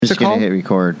Just gonna hit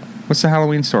record. What's the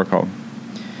Halloween store called?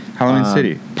 Halloween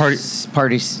City.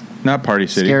 Not Party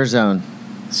City. Scare Zone.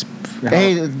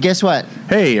 Hey, guess what?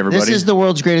 Hey, everybody. This is the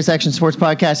world's greatest action sports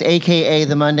podcast, a.k.a.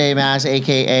 the Monday M.A.S.S,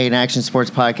 a.k.a. an action sports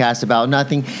podcast about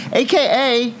nothing,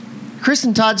 a.k.a. Chris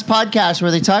and Todd's podcast where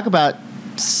they talk about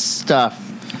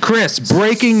stuff. Chris,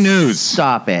 breaking news.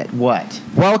 Stop it. What?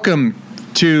 Welcome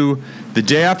to the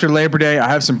day after Labor Day. I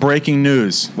have some breaking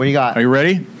news. What do you got? Are you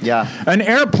ready? Yeah. An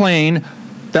airplane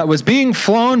that was being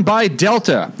flown by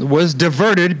Delta was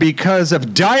diverted because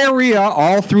of diarrhea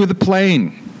all through the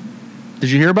plane.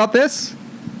 Did you hear about this?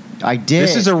 I did.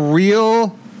 This is a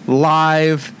real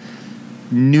live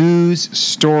news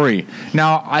story.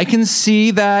 Now, I can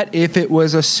see that if it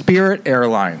was a Spirit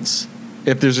Airlines,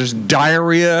 if there's just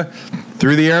diarrhea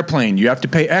through the airplane, you have to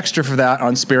pay extra for that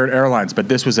on Spirit Airlines. But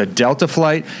this was a Delta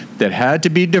flight that had to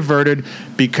be diverted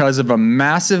because of a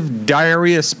massive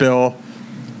diarrhea spill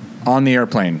on the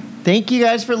airplane. Thank you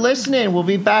guys for listening. We'll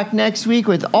be back next week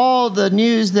with all the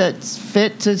news that's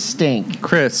fit to stink.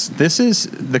 Chris, this is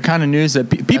the kind of news that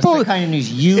people... That's the kind of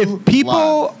news you If people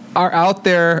love. are out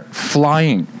there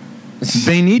flying,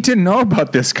 they need to know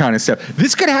about this kind of stuff.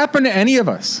 This could happen to any of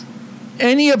us.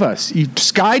 Any of us.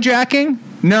 Skyjacking?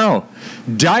 No.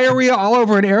 Diarrhea all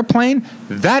over an airplane?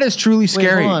 That is truly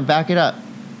scary. Wait, hold on. Back it up.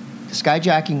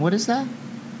 Skyjacking, what is that?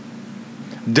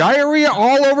 Diarrhea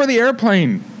all over the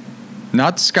airplane.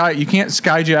 Not sky. You can't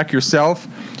skyjack yourself.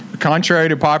 Contrary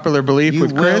to popular belief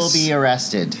with Chris. You will be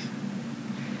arrested.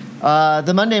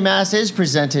 The Monday M.A.S.S is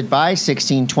presented by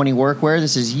 1620 Workwear.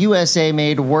 This is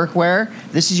USA-made workwear.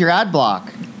 This is your ad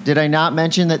block. Did I not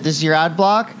mention that this is your ad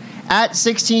block? At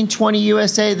 1620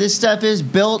 USA, this stuff is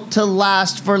built to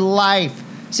last for life.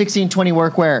 1620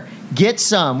 Workwear. Get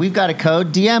some. We've got a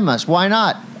code. DM us. Why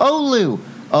not? Oleu.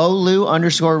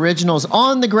 Oleu_originals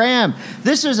on the gram.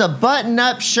 This is a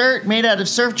button-up shirt made out of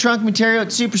surf trunk material.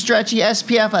 It's super stretchy.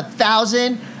 SPF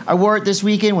 1000. I wore it this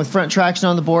weekend with front traction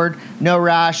on the board. No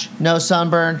rash, no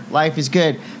sunburn. Life is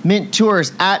good. Mint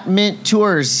Tours at Mint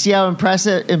Tours. See how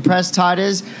impressed Todd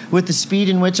is with the speed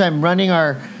in which I'm running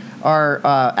our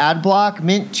ad block?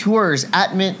 Mint Tours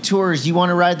at Mint Tours. You want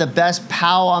to ride the best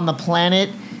POW on the planet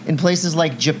in places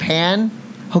like Japan,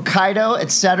 Hokkaido,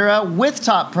 etc. with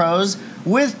top pros,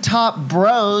 with top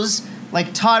bros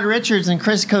like Todd Richards and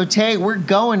Chris Coté. We're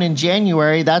going in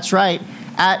January. That's right.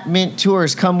 At Mint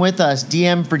Tours. Come with us.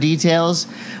 DM for details.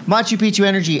 Machu Picchu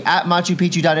Energy at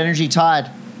machupicchu.energy. Todd,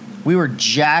 we were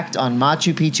jacked on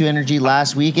Machu Picchu Energy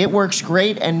last week. It works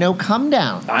great and no come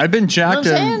down. I've been jacked.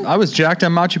 I was jacked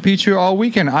on Machu Picchu all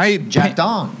weekend. I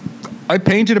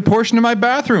painted a portion of my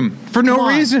bathroom for no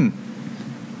reason.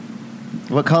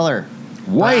 What color?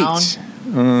 White.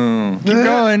 Keep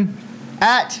going.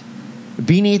 At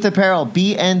Beneath Apparel,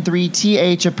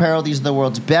 BN3TH Apparel. These are the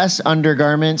world's best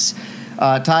undergarments.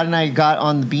 Todd and I got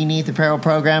on the Beneath Apparel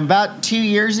program about 2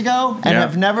 years ago and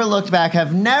have never looked back,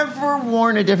 have never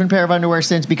worn a different pair of underwear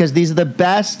since because these are the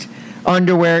best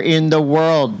underwear in the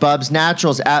world. Bubs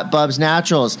Naturals at Bubs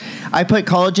Naturals. I put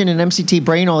collagen and MCT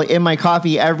brain oil in my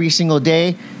coffee every single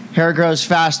day. Hair grows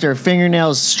faster,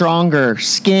 fingernails stronger,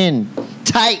 skin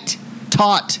tight,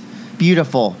 taut,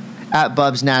 beautiful at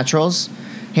Bubs Naturals.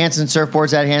 Hansen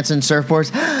Surfboards at Hansen Surfboards.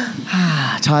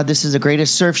 Todd, this is the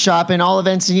greatest surf shop in all of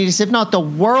Encinitas, if not the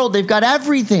world. They've got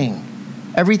everything.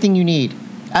 Everything you need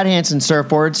at Hansen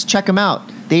Surfboards. Check them out.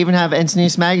 They even have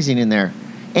Encinitas Magazine in there.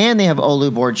 And they have Oleu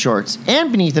board shorts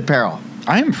and Beneath Apparel.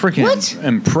 I am freaking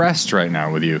impressed right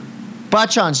now with you.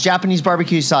 Bachan's Japanese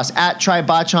barbecue sauce at Try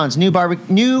Bachan's. New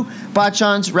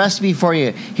Bachan's recipe for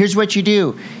you. Here's what you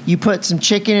do. You put some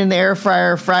chicken in the air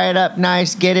fryer, fry it up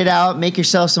nice, get it out, make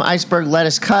yourself some iceberg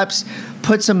lettuce cups,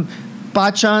 put some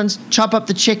Bachan's, chop up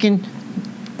the chicken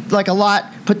like a lot,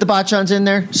 put the Bachan's in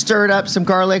there, stir it up, some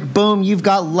garlic, boom, you've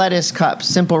got lettuce cups.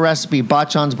 Simple recipe.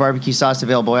 Bachan's barbecue sauce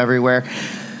available everywhere.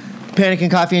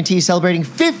 Pannikin Coffee and Tea celebrating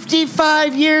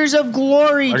 55 years of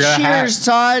glory. Cheers,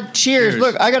 Todd. Cheers.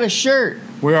 Look, I got a shirt.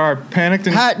 We are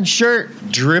Pannikin. Hat and shirt.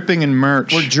 Dripping in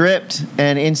merch. We're dripped.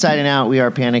 And inside and out, we are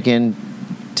Pannikin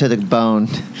to the bone.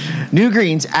 New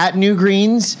Greens at New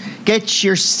Greens. Get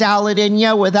your salad in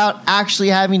you without actually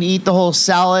having to eat the whole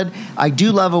salad. I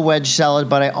do love a wedge salad,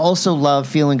 but I also love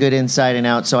feeling good inside and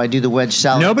out, so I do the wedge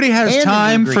salad. Nobody has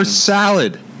time for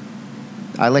salad.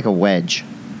 I like a wedge.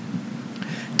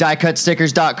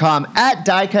 DiecutStickers.com at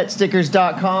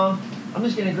DiecutStickers.com. I'm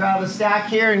just going to grab a stack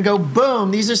here and go boom.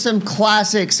 These are some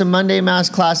classics, some Monday M.A.S.S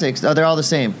classics. Oh, they're all the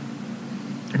same.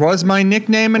 Was my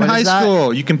nickname in high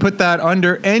school. You can put that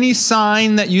under any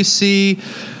sign that you see,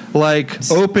 like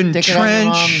open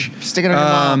trench, stick it on your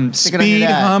mom, speed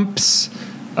humps,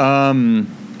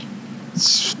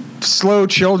 slow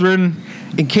children.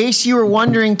 In case you were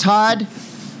wondering, Todd,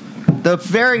 the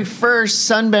very first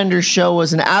Sunbender show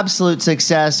was an absolute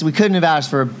success. We couldn't have asked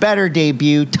for a better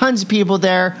debut. Tons of people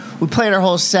there. We played our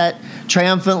whole set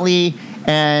triumphantly,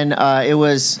 and it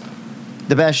was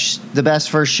the best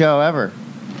first show ever.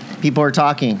 People are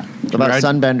talking about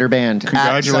Sunbender Band.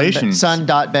 Congratulations.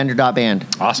 Sun.bender.band.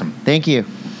 Awesome. Thank you.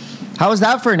 How was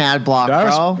that for an ad block,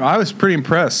 bro? I was pretty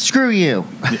impressed. Screw you.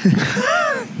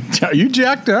 Are you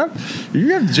jacked up?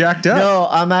 You have jacked up. No,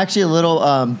 I'm actually a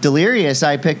little delirious.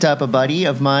 I picked up a buddy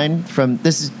of mine from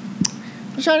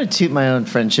I'm trying to toot my own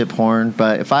friendship horn,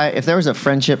 but if there was a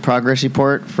friendship progress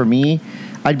report for me,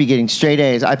 I'd be getting straight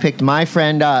A's. I picked my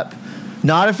friend up,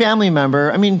 not a family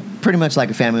member. I mean, pretty much like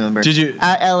a family member. Did you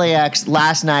at LAX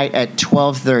last night at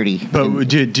 12:30?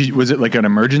 But was it like an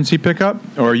emergency pickup,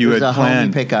 or you had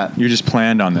planned? Homie pickup. You just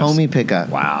planned on this. Homie pickup.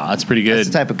 Wow, that's pretty good. That's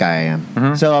the type of guy I am.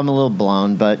 Mm-hmm. So I'm a little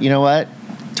blown, but you know what?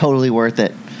 Totally worth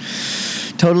it.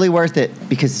 Totally worth it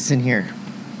because it's in here.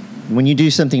 When you do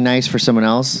something nice for someone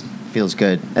else, it feels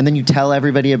good, and then you tell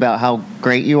everybody about how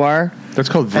great you are. That's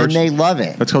called virtue. And they love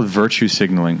it. That's called virtue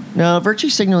signaling. No, virtue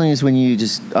signaling is when you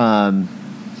just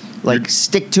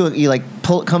stick to it. You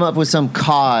come up with some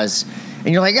cause, and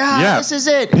you're like, this is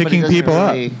it. Picking people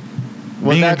really, up.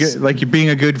 Well, you're being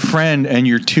a good friend, and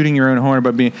you're tooting your own horn,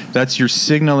 but you're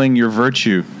signaling your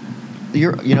virtue.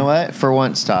 You know what? For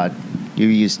once, Todd, you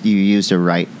used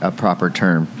a proper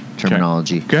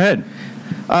terminology. Okay. Go ahead.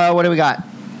 What do we got?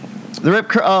 The Rip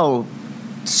Curl.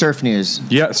 Surf news.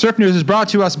 Yeah, surf news is brought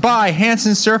to us by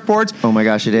Hansen Surfboards. Oh my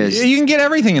gosh, it is. You can get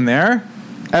everything in there.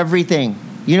 Everything.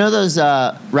 You know those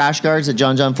rash guards that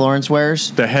John Florence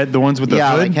wears? The ones with the hood?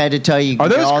 Yeah, like head to toe. You are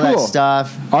get those all cool? that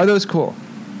stuff. Are those cool?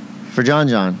 For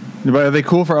John. But are they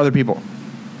cool for other people?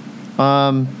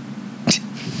 Do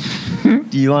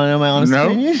you want to know my honest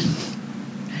opinion?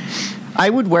 I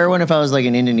would wear one if I was like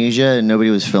in Indonesia and nobody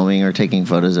was filming or taking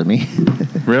photos of me.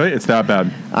 Really? It's that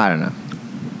bad? I don't know.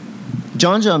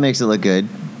 John makes it look good,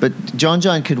 but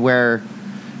John could wear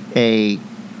a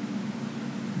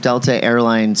Delta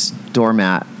Airlines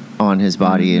doormat on his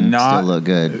body and still look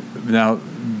good. Now,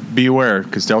 beware,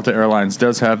 because Delta Airlines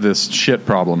does have this shit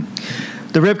problem.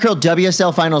 The Rip Curl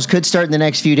WSL Finals could start in the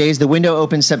next few days. The window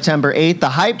opens September 8th. The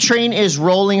hype train is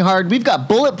rolling hard. We've got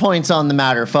bullet points on the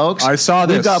matter, folks. I saw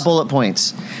this. We've got bullet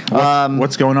points.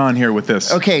 What's going on here with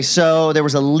this? Okay, so there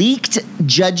was a leaked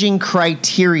judging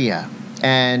criteria.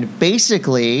 And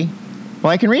basically,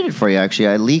 I can read it for you, actually.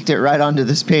 I leaked it right onto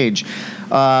this page.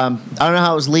 I don't know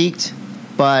how it was leaked,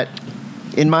 but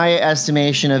in my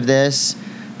estimation of this,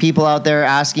 people out there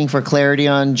asking for clarity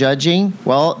on judging,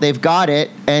 well, they've got it,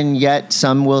 and yet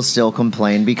some will still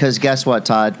complain. Because guess what,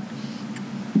 Todd?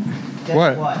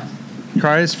 Guess what?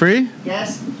 Cry is free?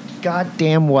 Yes.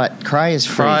 Goddamn what? Cry is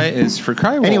free. Cry is free.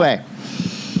 Cry will. Anyway,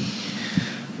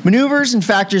 maneuvers and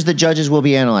factors that judges will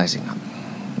be analyzing.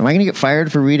 Am I going to get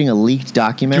fired for reading a leaked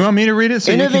document? Do you want me to read it?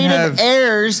 So Innovative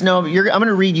errors. No, I'm going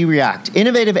to read you react.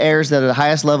 Innovative errors that are the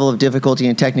highest level of difficulty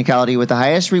and technicality with the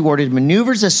highest rewarded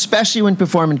maneuvers, especially when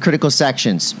performed in critical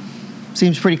sections.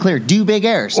 Seems pretty clear. Do big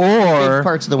errors. Or big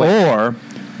parts of the way. Or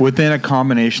within a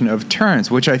combination of turns,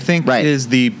 which I think is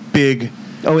the big...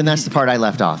 Oh, and that's the part I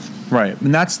left off. Right.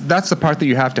 And that's the part that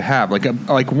you have to have.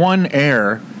 Like one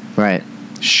air... Right.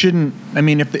 Shouldn't... I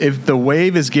mean, if the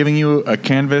wave is giving you a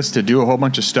canvas to do a whole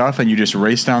bunch of stuff and you just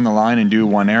race down the line and do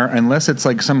one air, unless it's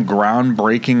like some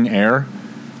groundbreaking air,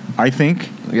 I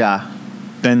think... Yeah.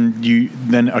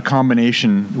 Then a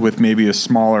combination with maybe a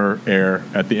smaller air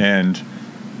at the end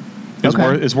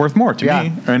is worth more to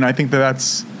me. And I think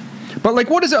that's... But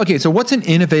what is it? Okay, so what's an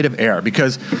innovative air?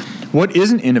 Because what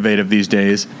isn't innovative these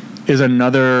days is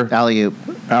another...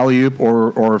 Alley-oop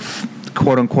or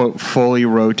quote-unquote fully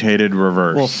rotated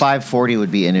reverse. Well, 540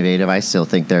 would be innovative. I still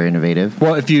think they're innovative.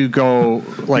 Well, if you go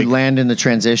you land in the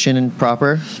transition and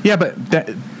proper. Yeah, but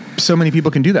so many people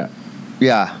can do that.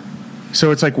 Yeah.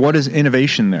 So it's what is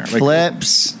innovation there?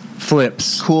 Flips.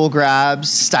 Cool grabs.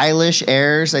 Stylish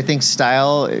airs. I think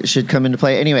style should come into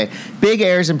play. Anyway, big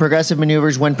airs and progressive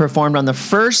maneuvers when performed on the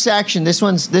first section. This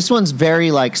one's very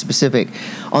specific.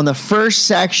 On the first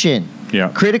section. Yeah.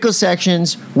 Critical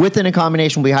sections within a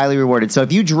combination will be highly rewarded. So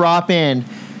if you drop in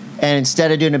and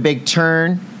instead of doing a big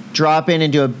turn, drop in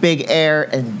and do a big air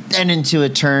and then into a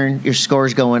turn, your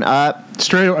score's going up.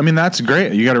 Straight. I mean, that's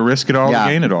great. You got to risk it all to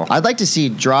gain it all. I'd like to see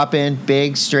drop in,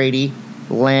 big, straighty,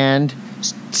 land,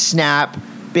 snap,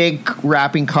 big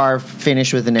wrapping carve,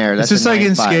 finish with an air. That's it's just like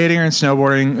in skating or in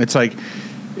snowboarding. It's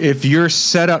if your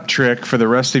setup trick for the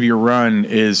rest of your run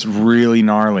is really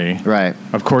gnarly, right,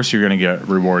 of course you're going to get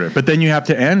rewarded. But then you have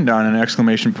to end on an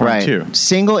exclamation point, right. too.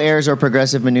 Single airs or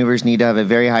progressive maneuvers need to have a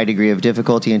very high degree of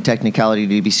difficulty and technicality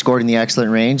to be scored in the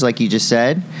excellent range, like you just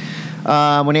said.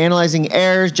 When analyzing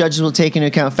airs, judges will take into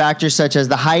account factors such as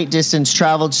the height, distance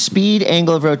traveled, speed,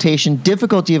 angle of rotation,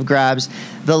 difficulty of grabs,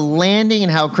 the landing,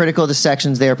 and how critical the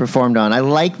sections they are performed on. I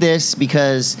like this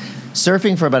because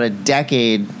surfing for about a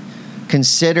decade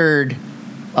considered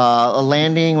a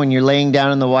landing when you're laying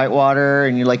down in the white water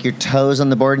and you're like your toes on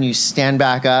the board and you stand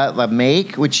back up, a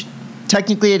make, which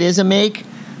technically it is a make,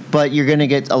 but you're going to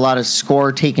get a lot of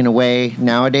score taken away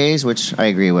nowadays, which I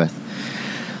agree with.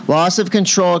 Loss of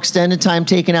control, extended time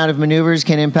taken out of maneuvers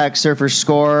can impact surfer's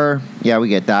score. Yeah, we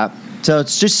get that. So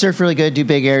it's just surf really good, do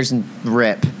big airs, and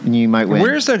rip, and you might win.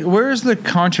 Where's the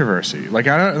controversy? Like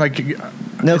I don't like.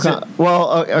 No,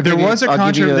 there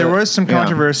was some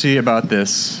controversy about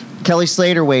this. Kelly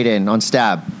Slater weighed in on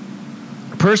Stab.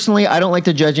 Personally, I don't like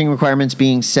the judging requirements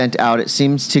being sent out. It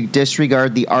seems to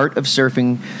disregard the art of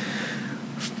surfing.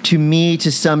 To me,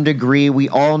 to some degree, we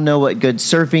all know what good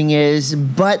surfing is,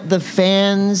 but the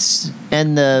fans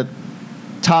and the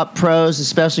top pros,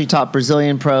 especially top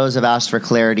Brazilian pros, have asked for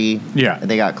clarity. Yeah.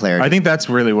 They got clarity. I think that's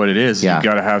really what it is. Yeah. You've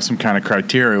got to have some kind of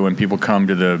criteria when people come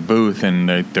to the booth and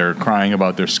they're crying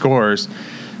about their scores,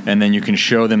 and then you can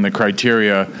show them the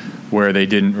criteria where they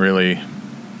didn't really,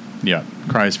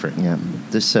 cry is free. Yeah.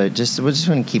 We just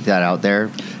want to keep that out there.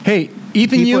 Hey,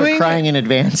 Ethan People Ewing are crying in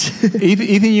advance.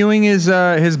 Ethan Ewing is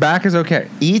his back is okay.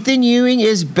 Ethan Ewing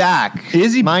is back.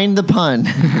 Is he? Mind the pun.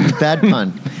 Bad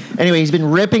pun. Anyway, he's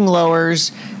been ripping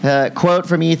lowers. Quote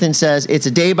from Ethan says, "It's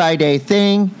a day-by-day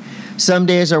thing. Some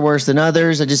days are worse than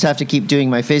others. I just have to keep doing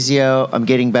my physio. I'm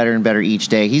getting better and better each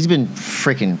day." He's been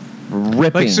freaking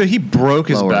ripping. So he broke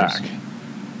his lowers. back.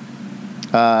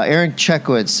 Aaron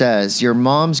Checkwood says, "Your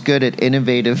mom's good at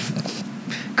innovative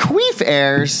queef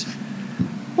airs."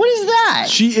 What is that?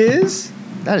 She is?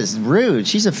 That is rude.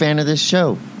 She's a fan of this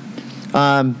show.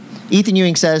 Ethan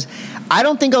Ewing says, "I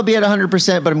don't think I'll be at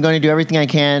 100%, but I'm going to do everything I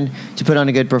can to put on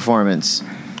a good performance."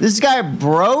 This guy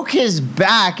broke his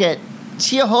back at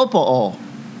Tiahopo'o.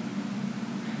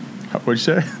 What'd you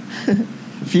say?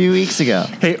 A few weeks ago.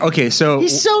 Hey, okay, so...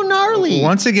 He's so gnarly.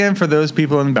 Once again, for those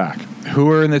people in the back,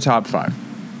 who are in the top 5?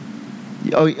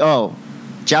 Oh.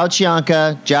 Jao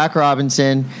Chianca, Jack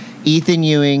Robinson, Ethan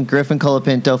Ewing, Griffin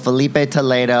Colapinto, Felipe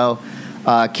Toledo,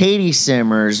 Caity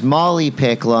Simmers, Molly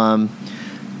Picklum,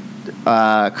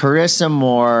 Carissa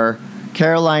Moore,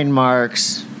 Caroline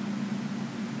Marks,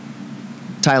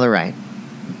 Tyler Wright.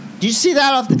 Did you see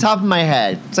that off the top of my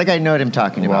head? It's like I know what I'm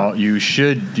talking about. Well, you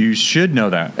should know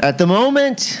that. At the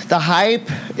moment, the hype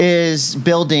is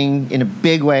building in a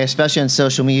big way, especially on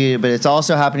social media, but it's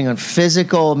also happening on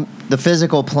the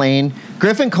physical plane.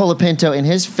 Griffin Colapinto and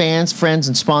his fans, friends,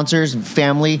 and sponsors and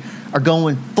family are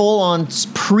going full on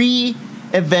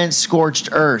pre-event scorched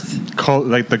earth.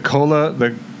 Like the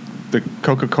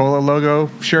Coca-Cola logo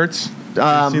shirts?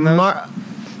 Have you seen those?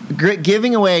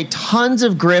 Giving away tons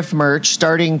of Griff merch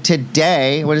starting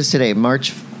today. What is today?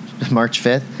 March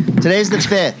 5th? Today's the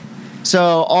 5th. So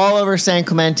all over San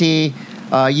Clemente,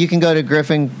 you can go to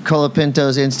Griffin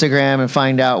Colapinto's Instagram and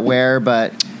find out where,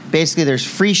 but basically there's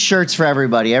free shirts for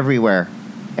everybody everywhere.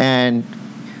 And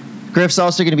Griff's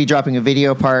also going to be dropping a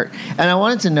video part. And I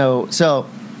wanted to know, so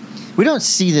we don't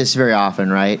see this very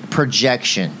often, right?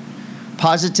 Projection.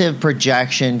 Positive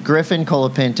projection. Griffin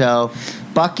Colapinto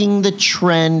bucking the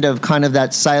trend of kind of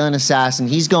that silent assassin.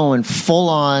 He's going full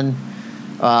on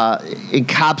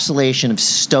encapsulation of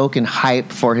stoke and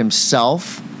hype for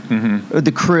himself. Mm-hmm.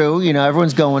 The crew,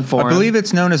 everyone's going for him. I believe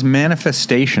it's known as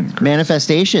manifestation. Chris.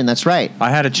 Manifestation, that's right. I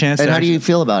had a chance. And how do you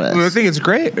feel about it? Well, I think it's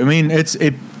great. I mean,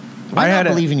 I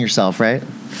believe in yourself, right?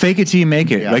 Fake it till you make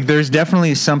it. Yeah. Like, there's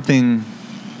definitely something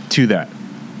to that.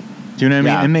 Do you know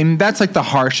what I mean? I mean, that's like the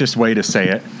harshest way to say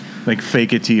it. Like,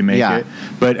 fake it till you make it.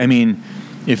 But, I mean,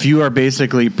 if you are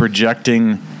basically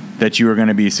projecting that you are going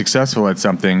to be successful at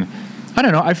something, I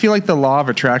don't know. I feel like the law of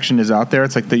attraction is out there.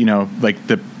 It's like the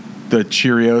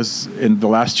Cheerios and the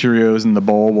last Cheerios in the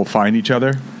bowl will find each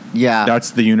other. Yeah.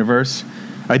 That's the universe.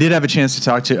 I did have a chance to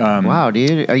talk to... wow,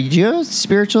 dude. Do you have a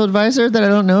spiritual advisor that I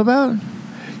don't know about?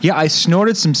 Yeah, I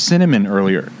snorted some cinnamon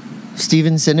earlier.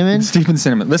 Stephen Cinnamon? Stephen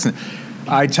Cinnamon. Listen,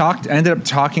 I ended up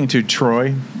talking to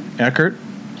Troy Eckert.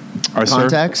 I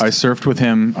surfed with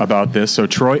him about this. So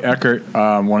Troy Eckert,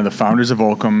 one of the founders of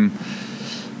Olcom,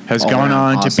 has gone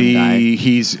on awesome to be. Guy.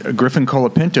 He's Griffin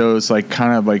Colapinto's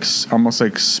almost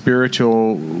like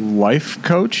spiritual life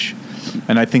coach,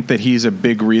 and I think that he's a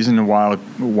big reason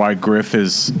why Griff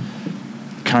is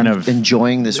kind of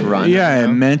enjoying this run. Yeah, you know?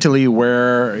 and mentally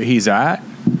where he's at,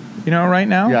 right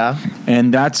now. Yeah.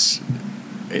 And that's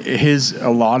a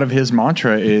lot of his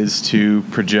mantra is to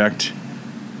project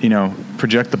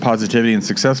the positivity and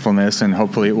successfulness, and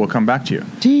hopefully it will come back to you.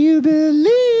 Do you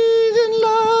believe in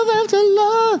love after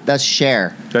love? That's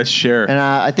Cher. And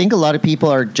I think a lot of people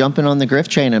are jumping on the grift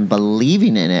train and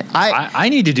believing in it. I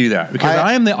need to do that because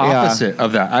I am the opposite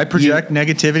of that. I project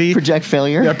negativity. Project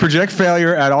failure? Yeah, project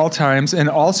failure at all times and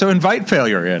also invite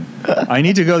failure in. I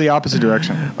need to go the opposite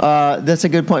direction. That's a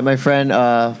good point, my friend.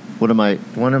 One of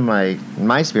my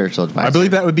spiritual advisors. I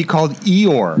believe that would be called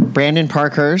Eeyore. Brandon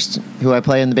Parkhurst, who I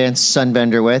play in the band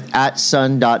Sunbender with, at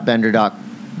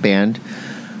sun.bender.band.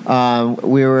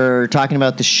 We were talking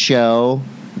about the show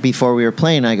before we were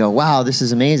playing. I go, wow, this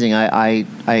is amazing. I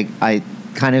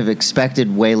kind of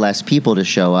expected way less people to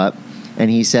show up.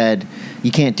 And he said, you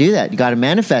can't do that. You got to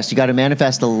manifest. You got to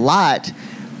manifest a lot,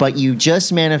 but you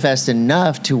just manifest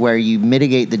enough to where you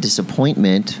mitigate the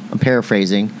disappointment. I'm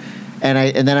paraphrasing.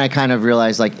 And then I kind of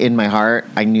realized, like, in my heart,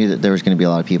 I knew that there was going to be a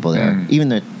lot of people there. Even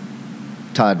though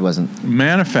Todd wasn't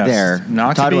there.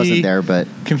 Todd wasn't there, but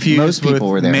confused most people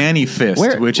were there.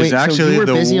 Manifest, which is actually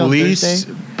the least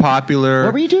popular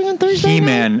What were you doing on Thursday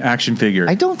He-Man night? action figure.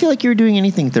 I don't feel like you were doing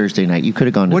anything Thursday night. You could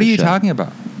have gone to What the are you show. talking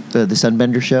about? The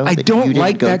Sunbender show? I don't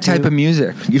like that type of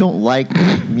music. You don't like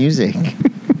music.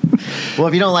 Well,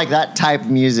 if you don't like that type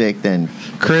of music, then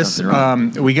Chris,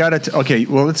 we got to... Okay,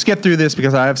 well, let's get through this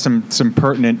because I have some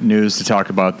pertinent news to talk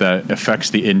about that affects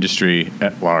the industry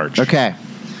at large. Okay.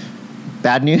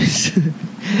 Bad news.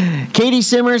 Caity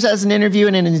Simmers has an interview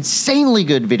and an insanely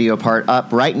good video part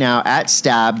up right now at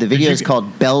Stab. The video is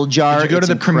called Bell Jar. Did you go to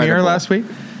the premiere last week?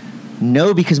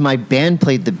 No, because my band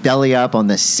played the Belly Up on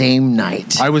the same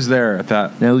night. I was there at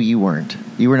that. No, you weren't.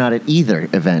 You were not at either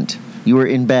event. You were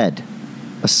in bed,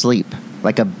 asleep,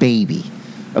 like a baby.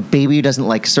 A baby who doesn't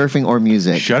like surfing or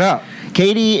music. Shut up.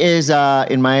 Caity is,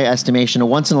 in my estimation, a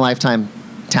once-in-a-lifetime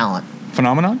talent.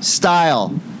 Phenomenon?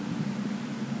 Style,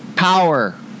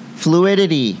 power,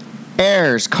 fluidity,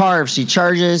 airs, carves, she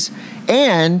charges,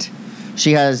 and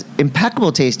she has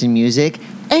impeccable taste in music,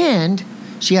 and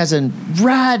she has a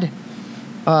rad,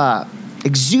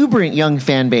 exuberant young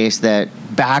fan base that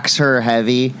backs her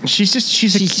heavy. She's a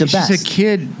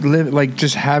kid,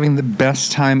 just having the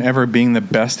best time ever, being the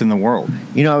best in the world.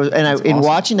 And awesome. In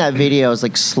watching that video, I was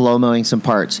like slow-moing some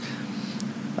parts.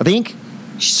 I think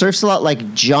she surfs a lot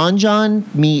like John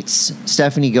meets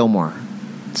Stephanie Gilmore.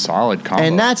 Solid combo.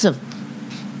 And that's a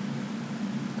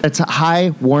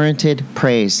high warranted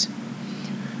praise.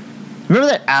 Remember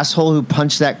that asshole who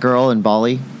punched that girl in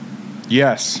Bali?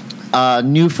 Yes.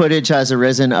 New footage has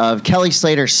arisen of Kelly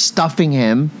Slater stuffing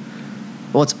him.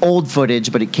 Well, it's old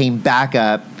footage, but it came back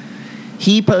up.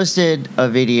 He posted a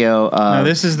video of... Now,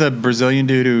 this is the Brazilian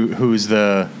dude who's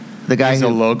the guy who's the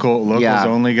locals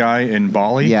only guy in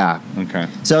Bali? Yeah. Okay.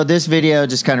 So this video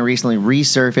just kind of recently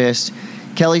resurfaced.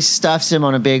 Kelly stuffs him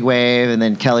on a big wave, and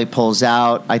then Kelly pulls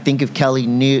out. I think if Kelly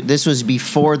knew... This was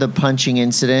before the punching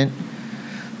incident,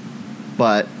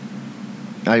 but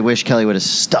I wish Kelly would have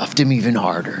stuffed him even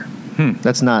harder.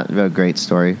 That's not a great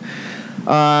story.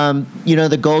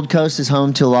 The Gold Coast is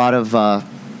home to a lot of...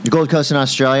 the Gold Coast in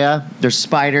Australia, there's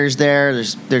spiders there.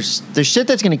 There's shit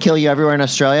that's going to kill you everywhere in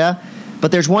Australia.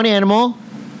 But there's one animal,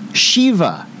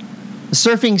 Shiva, a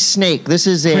surfing snake. This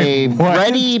is a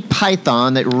reddy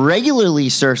python that regularly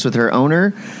surfs with her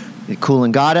owner,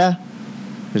 Coolangatta.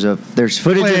 There's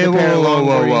footage of the pair.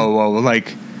 Whoa.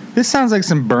 Like, this sounds like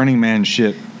some Burning Man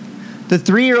shit. The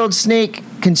 3-year-old snake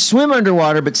can swim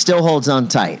underwater but still holds on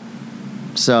tight.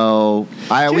 So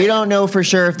we don't know for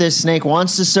sure if this snake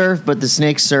wants to surf, but the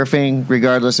snake's surfing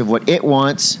regardless of what it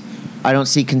wants. I don't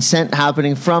see consent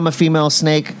happening from a female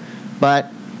snake, but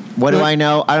what do I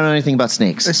know? I don't know anything about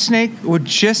snakes. A snake would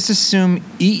just assume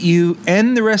eat you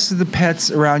and the rest of the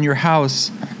pets around your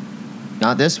house.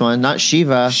 Not this one, not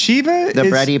Shiva. Shiva? The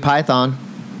bready python.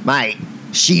 Mate,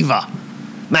 Shiva.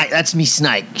 Mate, that's me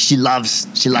snake. She loves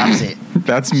it.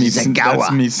 That's me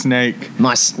snake.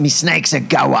 Me snake's a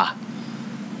goer.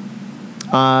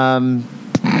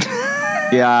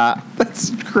 Yeah.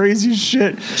 That's crazy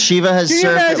shit. Shiva has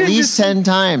surfed at least 10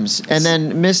 times. And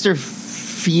then Mr.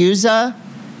 Fusa,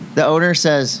 the owner,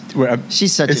 says,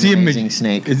 she's such an amazing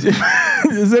snake. Is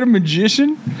that a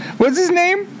magician? What's his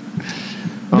name?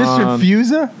 Mr.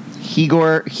 Fusa?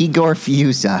 Igor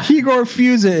Fusa. Igor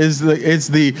Fusa is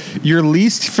your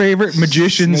least favorite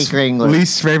magician's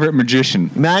least favorite magician.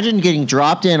 Imagine getting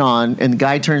dropped in on, and the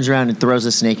guy turns around and throws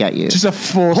a snake at you. Just a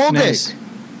full snake. Hold this.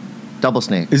 Double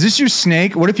snake. Is this your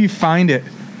snake? What if you find it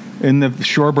in the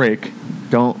shore break?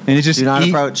 Don't. And it just do not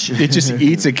approach. It just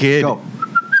eats a kid. Go.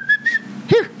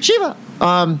 Shiva.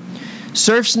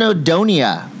 Surf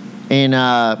Snowdonia in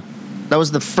that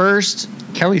was the first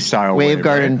Kelly style Wave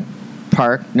Garden right?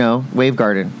 Park. No, Wave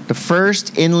Garden. The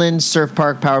first inland surf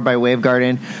park powered by Wave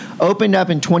Garden opened up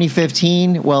in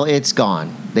 2015. Well, it's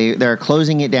gone. They're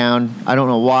closing it down. I don't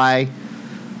know why,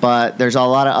 but there's a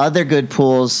lot of other good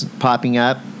pools popping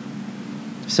up.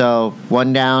 So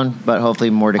one down, but hopefully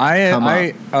more to come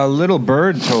up. A little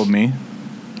bird told me.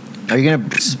 Are you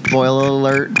gonna spoiler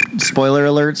alerts? And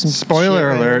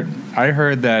Spoiler shit alert! Right? I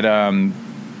heard that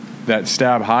that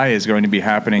Stab High is going to be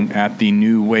happening at the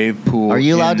new wave pool. Are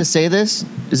you allowed to say this?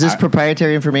 Is this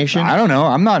proprietary information? I don't know.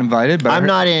 I'm not invited, but I'm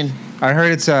not in. I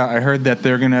heard it's. I heard that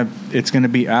it's gonna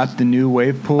be at the new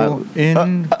wave pool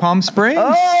in Palm Springs.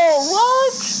 Oh,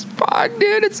 what? Fuck,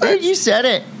 dude! Dude, you said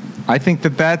it. I think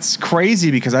that's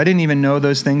crazy because I didn't even know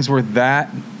those things were that.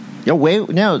 Yo,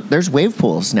 there's wave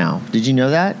pools now. Did you know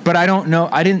that? But I don't know.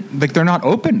 I didn't like. They're not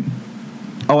open.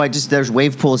 Oh, there's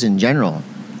wave pools in general.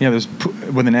 Yeah, there's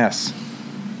with an S.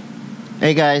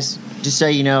 Hey guys, just so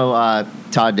you know,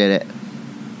 Todd did it.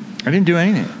 I didn't do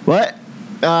anything. What?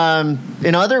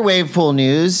 In other wave pool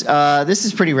news, this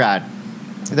is pretty rad.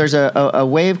 There's a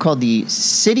wave called the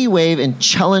City Wave in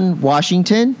Chelan,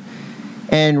 Washington,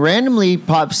 and randomly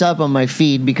pops up on my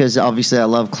feed because obviously I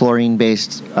love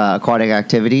chlorine-based aquatic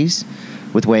activities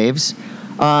with waves.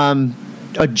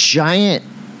 A giant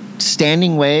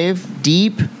standing wave,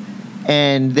 deep,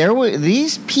 and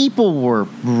these people were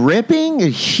ripping. A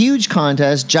huge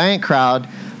contest, giant crowd,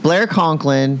 Blair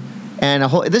Conklin. And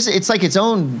it's like its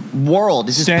own world.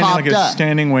 It just popped like a up.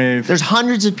 Standing wave. There's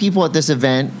hundreds of people at this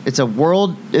event. It's a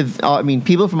world.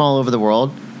 People from all over the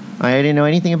world. I didn't know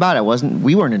anything about it.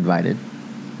 We weren't invited.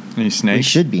 Any snakes? We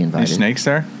should be invited. Any snakes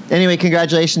there? Anyway,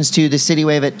 congratulations to the City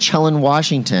Wave at Chelan,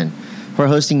 Washington, for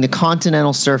hosting the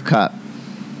Continental Surf Cup.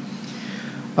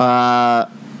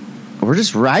 We're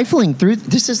just rifling through.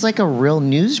 This is like a real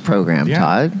news program,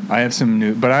 Todd. I have some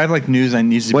news, but I have like news I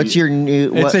need to. What's your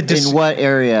new? In what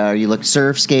area are you? Look,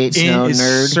 surf, skate, snow,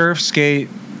 nerd. Surf, skate,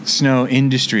 snow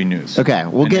industry news. Okay,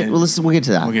 we'll get to that. We'll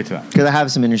get to that because I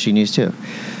have some industry news too.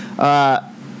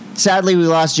 Sadly, we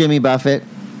lost Jimmy Buffett.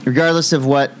 Regardless of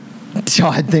what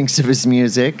Todd thinks of his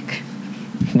music,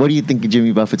 what do you think of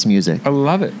Jimmy Buffett's music? I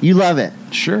love it. You love it,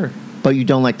 sure, but you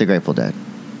don't like the Grateful Dead.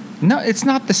 No, it's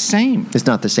not the same. It's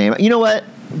not the same. You know what?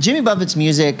 Jimmy Buffett's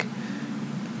music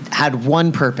had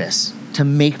one purpose: to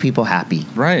make people happy.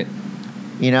 Right.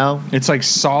 You know? It's like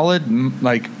solid,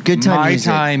 like good time Mai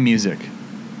Tai music.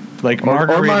 Like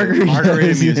margarita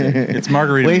music. It's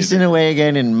margarita Wasting music. away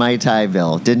again in Mai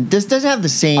Taiville. This doesn't have the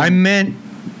same... I meant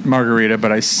margarita,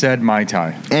 but I said Mai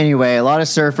Tai. Anyway, a lot of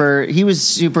surfer. He was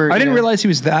super... I didn't realize he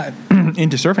was that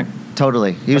into surfing.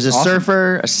 Totally. He was a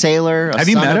surfer, a sailor, Have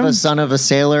you met him? A son of a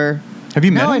sailor. Have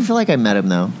you met him? No, I feel like I met him,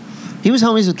 though. He was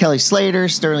homies with Kelly Slater,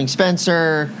 Sterling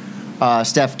Spencer,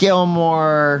 Steph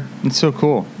Gilmore. It's so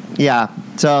cool. Yeah.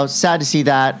 So, sad to see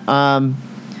that.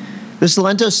 The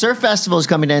Solento Surf Festival is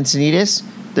coming to Encinitas.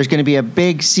 There's going to be a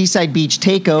big Seaside Beach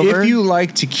takeover. If you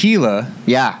like tequila...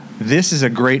 Yeah. This is a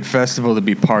great festival to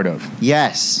be part of.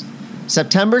 Yes.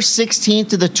 September 16th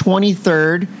to the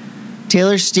 23rd.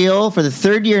 Taylor Steele for the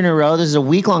third year in a row. This is a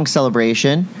week-long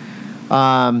celebration.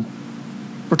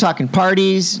 We're talking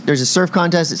parties. There's a surf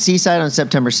contest at Seaside on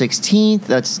September 16th.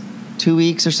 That's 2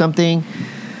 weeks or something.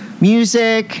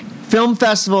 Music. Film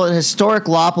festival at historic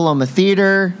La Paloma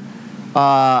Theater.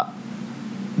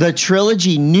 The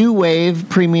trilogy New Wave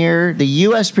premiere. The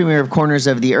U.S. premiere of Corners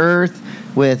of the Earth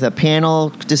with a panel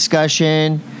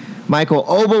discussion. Michael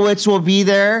Obowitz will be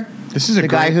there. This is the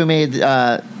guy who made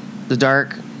the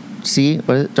Dark Sea.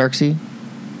 What is it? Dark Sea?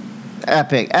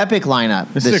 Epic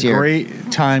lineup this year. This is a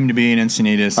great time to be in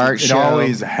Encinitas. It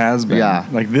always has been. Yeah.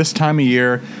 Like this time of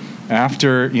year,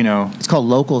 after, it's called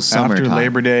local summer after time.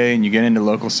 Labor Day and you get into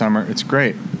local summer, it's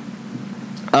great.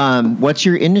 What's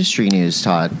your industry news,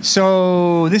 Todd?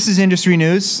 So this is industry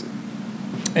news,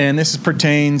 and this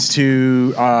pertains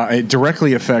to, it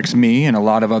directly affects me and a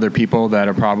lot of other people that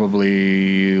are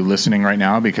probably listening right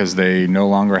now because they no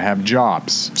longer have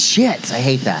jobs. Shit, I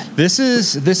hate that. This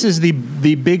is the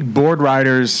big board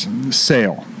riders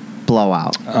sale.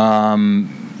 Blowout.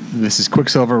 This is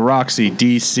Quicksilver, Roxy,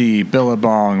 DC,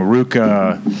 Billabong,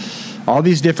 Ruka, all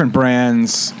these different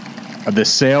brands. The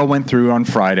sale went through on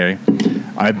Friday.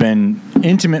 I've been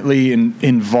intimately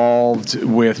involved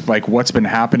with like what's been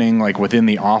happening like within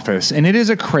the office, and it is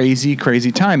a crazy,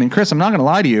 crazy time. And Chris, I'm not going to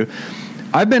lie to you,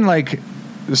 I've been like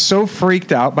so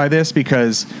freaked out by this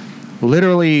because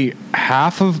literally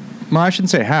I shouldn't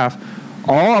say half,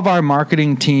 all of our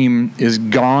marketing team is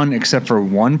gone except for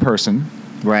one person.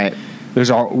 Right.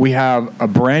 We have a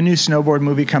brand new snowboard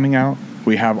movie coming out.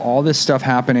 We have all this stuff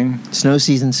happening. Snow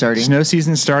season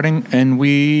starting. And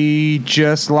we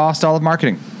just lost all of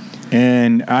marketing.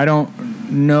 And I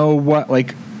don't know what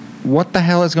the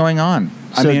hell is going on.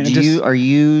 So are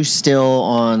you still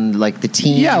on like the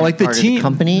team? Yeah, like the team, the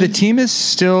company. The team is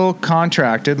still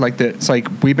contracted. It's like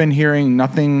we've been hearing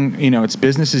nothing. It's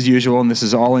business as usual, and this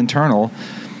is all internal,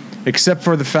 except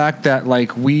for the fact that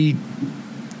like we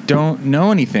don't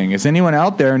know anything. Is anyone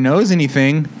out there knows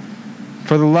anything?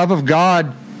 For the love of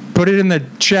God, put it in the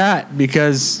chat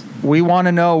because we want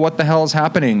to know what the hell is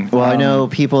happening. Well, I know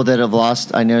people that have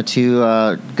lost. I know two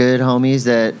good homies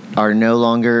that are no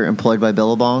longer employed by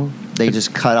Billabong. They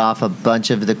just cut off a bunch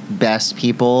of the best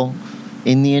people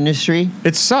in the industry.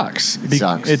 It sucks. It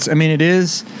sucks. It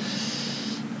is.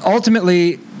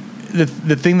 Ultimately, the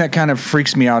thing that kind of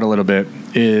freaks me out a little bit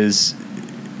is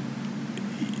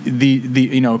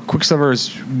the Quicksilver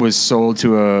was sold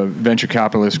to a venture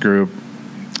capitalist group.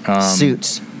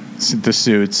 Suits. The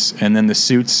suits, and then the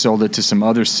suits sold it to some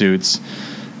other suits,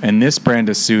 and this brand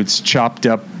of suits chopped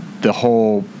up the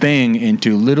whole thing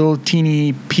into little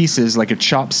teeny pieces like a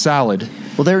chopped salad.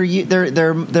 Well,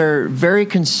 they're very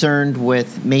concerned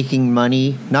with making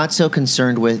money, not so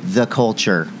concerned with the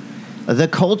culture. The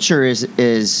culture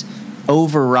is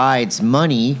overrides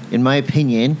money, in my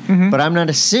opinion. Mm-hmm. But I'm not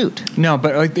a suit. No,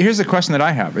 but here's the question that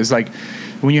I have is like,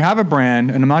 when you have a brand,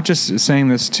 and I'm not just saying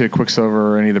this to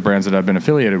Quicksilver or any of the brands that I've been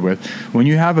affiliated with, when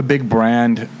you have a big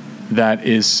brand that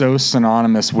is so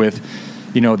synonymous with,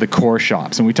 the core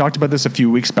shops, and we talked about this a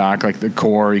few weeks back, like the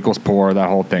core equals poor, that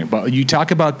whole thing. But you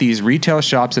talk about these retail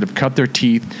shops that have cut their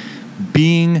teeth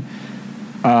being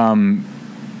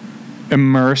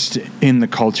immersed in the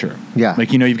culture. Yeah.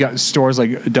 Like, you've got stores like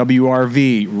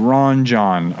WRV, Ron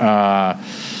John,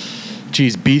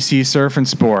 BC Surf and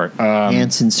Sport,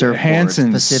 Hansen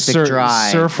Surfboards, Pacific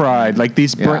Drive, Surf Ride, like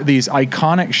these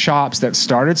iconic shops that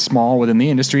started small within the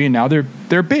industry, and now they're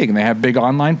big and they have big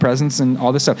online presence and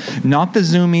all this stuff. Not the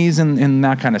Zoomies and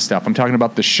that kind of stuff. I'm talking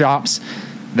about the shops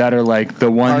that are like the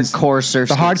ones hardcore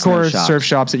surf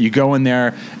shops that you go in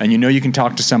there and you can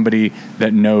talk to somebody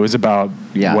that knows about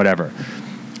whatever.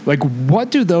 Like, what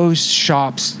do those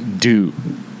shops do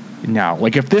now?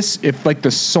 Like, if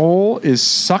the soul is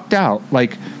sucked out,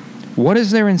 like, what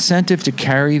is their incentive to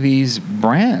carry these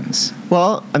brands?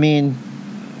 Well, I mean,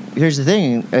 here's the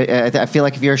thing. I feel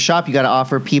like if you're a shop, you got to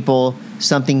offer people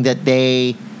something that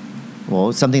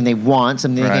something they want,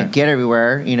 something they can't get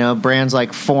everywhere. Brands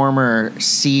like Former,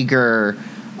 Seeger,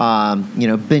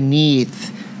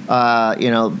 Beneath,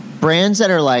 brands that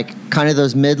are like kind of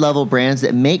those mid-level brands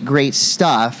that make great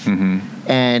stuff. Mm-hmm.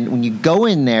 And when you go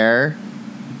in there,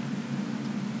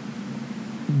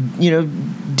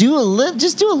 do a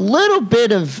little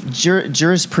bit of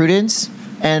jurisprudence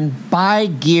and buy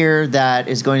gear that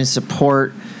is going to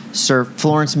support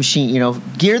Florence Machine,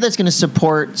 gear that's going to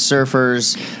support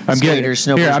surfers, skaters,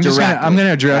 snowboarders. I'm going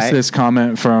to address this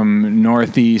comment from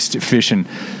Northeast Fishing.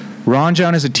 Ron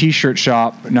John is a t-shirt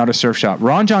shop, not a surf shop.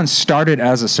 Ron John started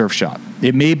as a surf shop.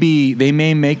 They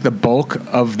may make the bulk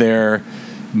of their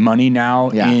money now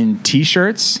in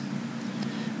t-shirts.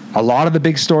 A lot of the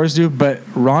big stores do, but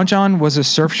Ron John was a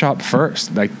surf shop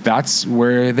first. Like, that's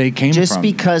where they came from. Just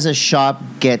because a shop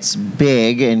gets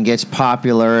big and gets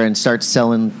popular and starts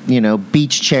selling,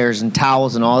 beach chairs and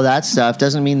towels and all that stuff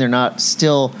doesn't mean they're not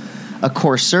still a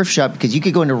core surf shop, because you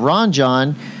could go into Ron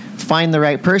John, find the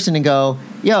right person and go,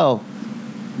 yo,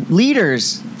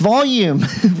 leaders, volume,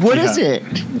 what is it?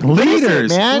 Leaders,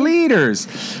 man? Leaders.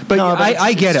 But no,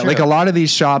 I get it. True. Like, a lot of these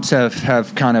shops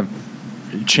have kind of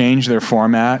change their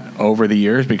format over the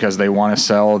years because they want to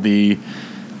sell the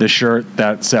shirt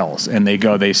that sells, and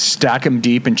they stack them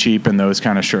deep and cheap in those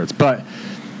kind of shirts. But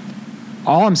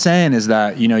all I'm saying is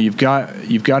that you've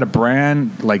got a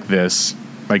brand like this,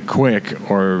 like Quick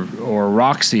or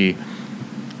Roxy,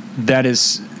 that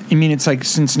is, it's like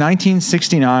since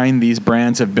 1969 these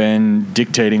brands have been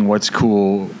dictating what's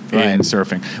cool in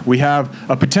surfing. We have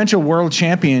a potential world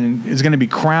champion is going to be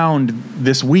crowned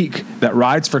this week that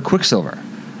rides for Quicksilver,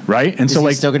 right? And is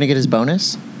he still going to get his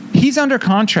bonus? He's under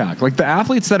contract. Like, the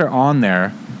athletes that are on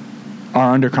there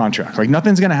are under contract. Like,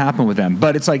 nothing's going to happen with them.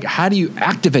 But it's like, how do you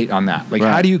activate on that? Like,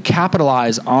 how do you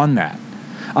capitalize on that?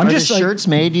 Are the shirts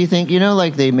made, do you think?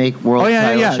 like they make world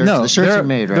title shirts? No, the shirts are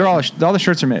made, right? All the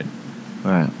shirts are made.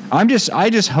 Right. I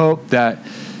just hope that,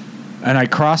 and I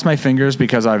cross my fingers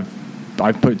because I've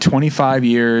put 25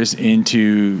 years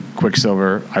into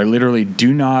Quicksilver. I literally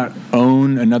do not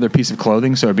own another piece of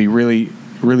clothing, so it'd be really,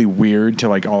 really weird to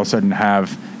like all of a sudden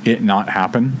have it not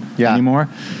happen anymore.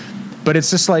 But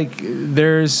it's just like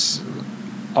there's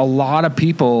a lot of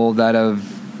people that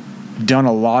have done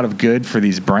a lot of good for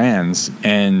these brands,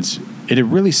 and it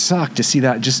really sucked to see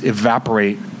that just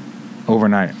evaporate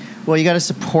overnight. Well, you got to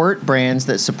support brands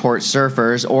that support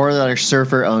surfers or that are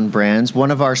surfer-owned brands. One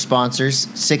of our sponsors,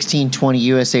 1620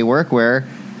 USA Workwear,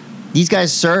 these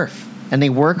guys surf, and they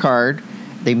work hard.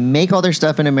 They make all their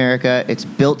stuff in America. It's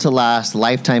built to last,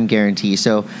 lifetime guarantee.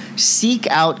 So seek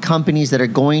out companies that are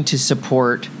going to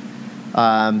support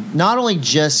not only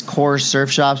just core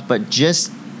surf shops, but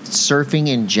just surfing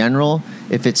in general.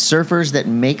 If it's surfers that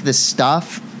make the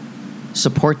stuff,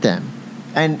 support them.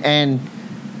 And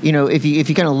you know, if you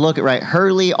kind of look at, right,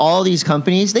 Hurley, all these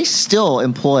companies, they still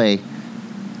employ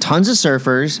tons of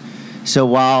surfers. So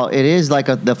while it is like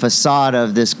the facade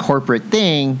of this corporate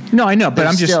thing, no, I know, but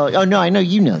I'm just. Oh no, I know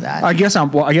you know that. I guess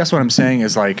what I'm saying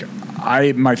is, like,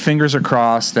 my fingers are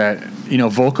crossed that, you know,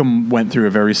 Volcom went through a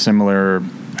very similar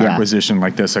acquisition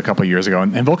like this a couple of years ago,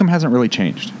 and Volcom hasn't really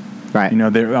changed. Right. You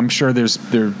know, I'm sure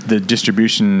the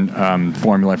distribution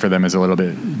formula for them is a little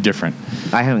bit different.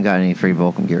 I haven't got any free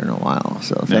Volcom gear in a while,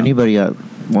 so if anybody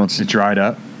wants to. It dried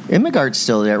up. Immigart's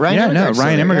still there, right?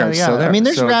 Ryan Immigart's still there. I mean,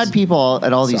 there's rad people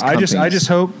at all these companies. I just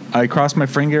hope, I cross my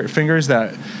fingers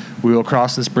that we will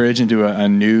cross this bridge into a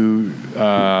new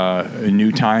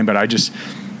time. But I just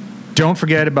don't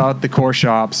forget about the core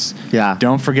shops. Yeah.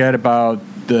 Don't forget about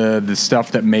the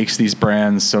stuff that makes these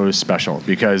brands so special,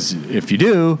 because if you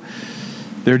do,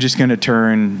 they're just going to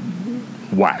turn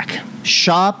whack.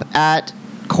 Shop at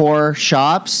core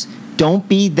shops. Don't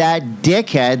be that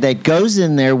dickhead that goes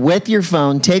in there with your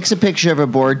phone, takes a picture of a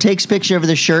board, takes a picture of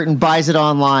the shirt, and buys it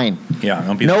online. Yeah,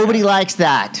 don't be Nobody likes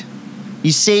that.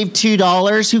 You save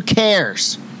 $2. Who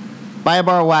cares? Buy a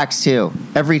bar of wax too,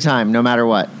 every time, no matter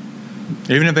what.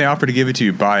 Even if they offer to give it to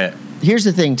you, buy it. Here's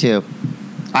the thing too.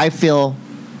 I feel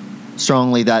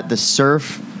strongly that the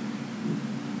surf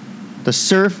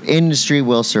industry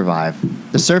will survive.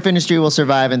 The surf industry will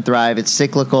survive and thrive. It's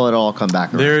cyclical. It'll all come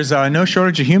back around. There's no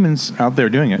shortage of humans out there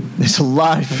doing it. There's a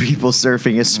lot of people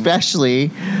surfing,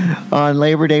 especially on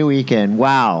Labor Day weekend.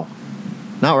 Wow.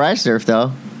 Not where I surf,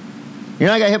 though. You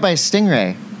know, I got hit by a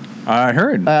stingray. I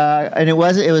heard. And it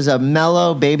was a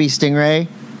mellow baby stingray.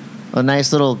 A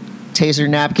nice little taser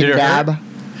napkin dab.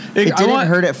 It didn't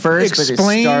hurt at first, but it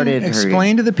started hurting.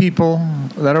 Explain to the people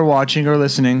that are watching or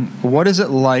listening, what is it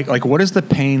like? Like, what is the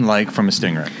pain like from a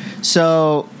stingray?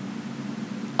 So,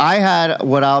 I had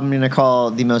what I'm going to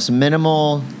call the most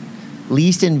minimal,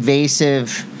 least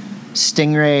invasive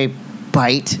stingray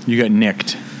bite. You got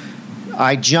nicked.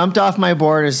 I jumped off my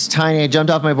board. It was tiny. I jumped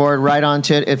off my board right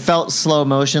onto it. It felt slow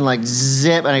motion, like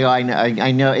zip. And I go,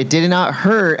 I know. It did not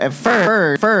hurt at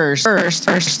first.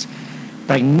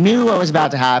 But I knew what was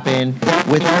about to happen.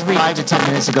 With every 5 to 10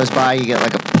 minutes that goes by, you get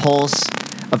like a pulse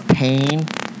of pain.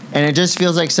 And it just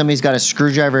feels like somebody's got a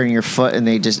screwdriver in your foot and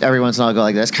they just every once in a while go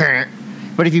like this.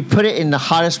 But if you put it in the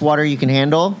hottest water you can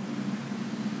handle,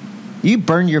 you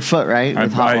burned your foot, right?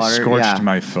 With hot water. I scorched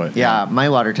my foot. Yeah, my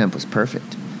water temp was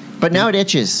perfect. But now it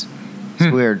itches.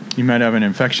 It's weird. You might have an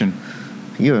infection.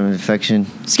 You have an infection.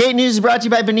 Skate News is brought to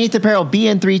you by Beneath Apparel,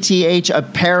 BN3TH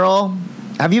Apparel.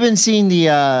 Have you been seeing the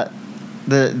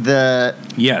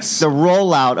yes, the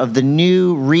rollout of the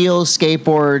new Real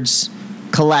Skateboards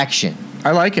collection? I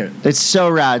like it. It's so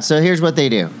rad. So here's what they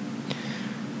do.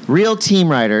 Real team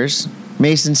riders,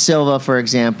 Mason Silva, for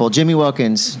example, Jimmy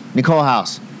Wilkins, Nicole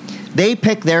House, they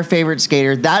pick their favorite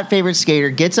skater. That favorite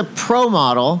skater gets a pro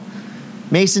model.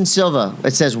 Mason Silva,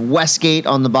 it says Westgate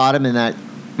on the bottom in that,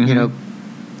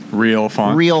 real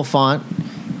font.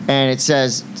 And it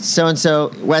says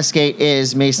so-and-so Westgate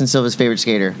is Mason Silva's favorite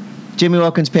skater. Jimmy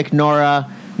Wilkins picked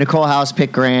Nora. Nicole House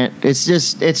picked Grant.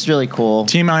 It's really cool.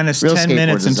 T-minus 10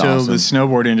 minutes until the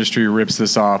snowboard industry rips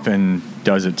this off and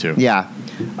does it too. Yeah.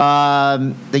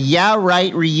 The Yeah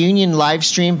Right reunion live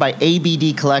stream by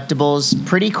ABD Collectables.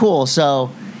 Pretty cool.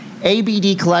 So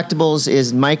ABD Collectables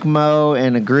is Mike Moe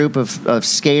and a group of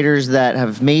skaters that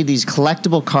have made these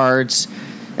collectible cards.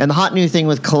 And the hot new thing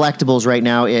with collectibles right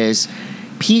now is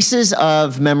pieces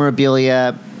of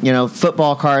memorabilia. You know,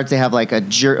 football cards, they have like a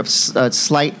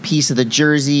slight piece of the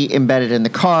jersey embedded in the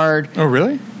card. Oh,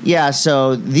 really? Yeah,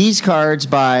 so these cards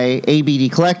by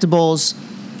ABD Collectables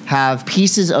have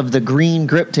pieces of the green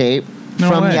grip tape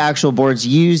from the actual boards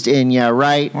used in Yeah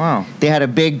Right. Wow. They had a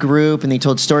big group, and they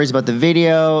told stories about the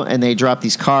video, and they dropped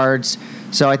these cards.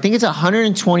 So I think it's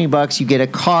 $120. You get a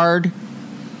card,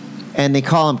 and they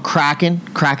call them cracking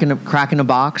a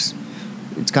box.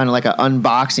 It's kind of like an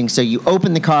unboxing. So you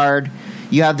open the card.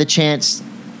 You have the chance.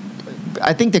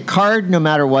 I think the card, no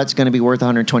matter what, is going to be worth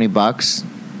 $120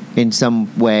 in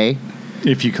some way.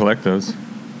 If you collect those.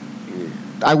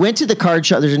 I went to the card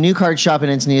shop. There's a new card shop in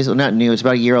Encinitas. Well, not new. It's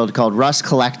about a year old, called Russ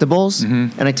Collectables.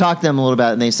 Mm-hmm. And I talked to them a little about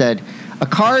it, and they said a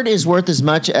card is worth as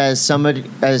much as somebody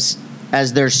as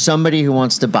there's somebody who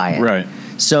wants to buy it. Right.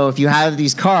 So if you have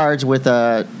these cards with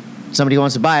somebody who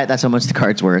wants to buy it, that's how much the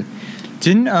card's worth.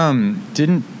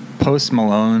 Didn't Post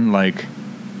Malone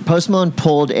Post Malone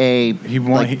pulled a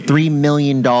 $3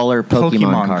 million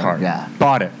Pokemon card. Yeah.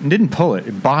 Bought it. And didn't pull it.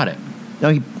 He bought it. No,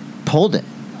 he pulled it.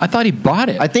 I thought he bought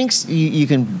it. I think you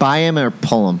can buy him or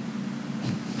pull him.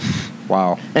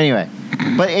 Wow. Anyway,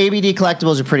 but ABD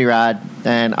Collectables are pretty rad,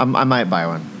 and I might buy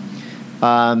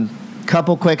one.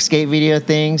 Couple quick skate video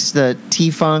things. The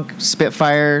T-Funk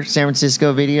Spitfire San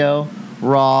Francisco video.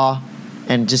 Raw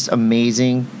and just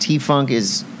amazing. T-Funk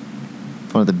is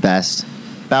one of the best.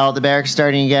 Battle at the Barracks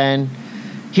starting again.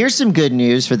 Here's some good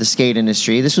news for the skate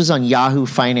industry. This was on Yahoo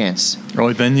Finance.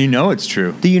 Oh, then you know it's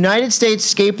true. The United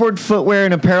States skateboard footwear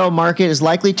and apparel market is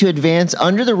likely to advance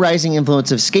under the rising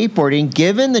influence of skateboarding.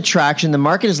 Given the traction, the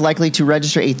market is likely to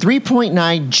register a 3.9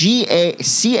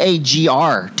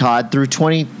 CAGR, Todd, through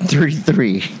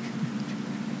 2033.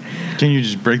 Can you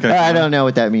just break that down? I don't know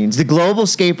what that means. The global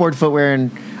skateboard footwear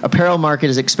and apparel market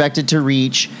is expected to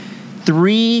reach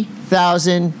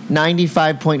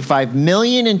 $3,095.5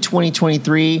 million in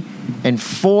 2023 and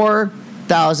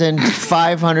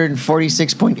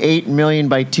 $4,546.8 million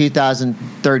by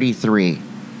 2033.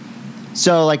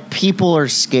 So, like, people are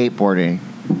skateboarding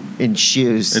in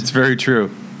shoes. It's very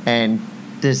true. And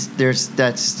it's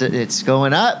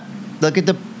going up. Look at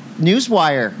the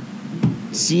Newswire.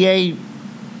 CA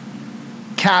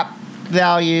cap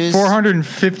values.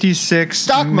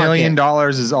 $456 million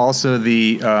is also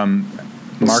the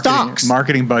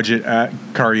marketing budget at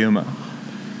Cariuma.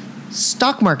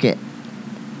 Stock market.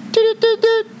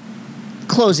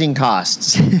 Closing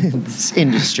costs. This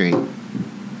industry.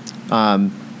 I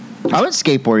went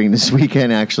skateboarding this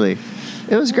weekend, actually.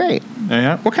 It was great.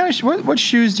 Yeah. What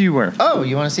shoes do you wear? Oh,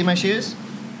 you want to see my shoes?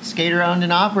 Skater owned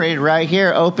and operated right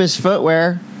here. Opus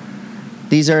Footwear.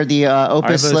 These are the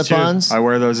Opus slip-ons. I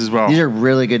wear those as well. These are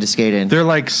really good to skate in. They're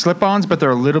like slip-ons, but they're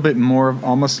a little bit more,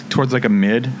 almost towards like a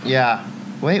mid. Yeah.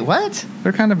 Wait, what?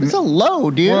 They're kind of... It's a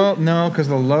low, dude. Well, no, because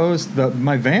the lows...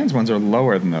 my Vans ones are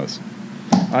lower than those.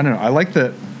 I don't know. I like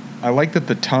that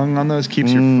the tongue on those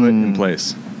keeps your foot in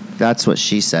place. That's what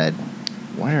she said.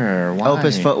 Where? Why?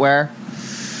 Opus Footwear.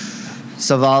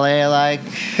 Savale, I like.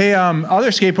 Hey, other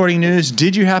skateboarding news.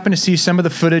 Did you happen to see some of the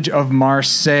footage of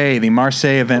Marseille? The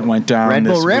Marseille event went down Red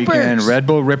this Bull weekend. Rippers. Red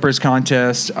Bull Rippers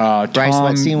contest. Bryce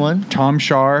Wetstein won. Tom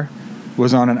Shar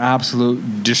was on an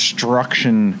absolute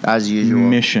destruction as usual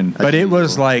mission. But it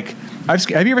was like...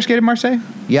 have you ever skated Marseille?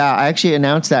 Yeah, I actually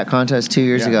announced that contest 2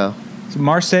 years ago. So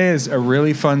Marseille is a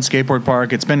really fun skateboard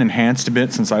park. It's been enhanced a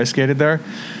bit since I skated there.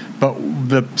 But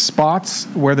the spots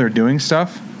where they're doing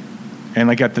stuff... and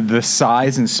like at the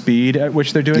size and speed at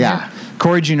which they're doing it.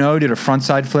 Corey Juneau did a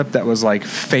frontside flip that was like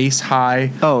face high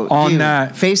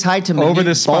that face high to over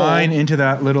the spine into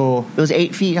that little. It was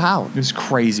 8 feet high. It was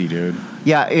crazy, dude.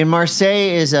 Yeah, in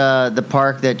Marseille is the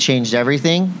park that changed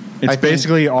everything. It's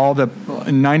basically all the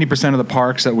 90% of the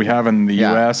parks that we have in the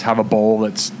U.S. have a bowl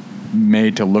that's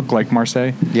made to look like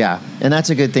Marseille. Yeah, and that's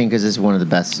a good thing because it's one of the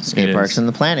best skate parks on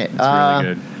the planet. It's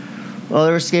really good. Well,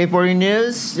 there was skateboarding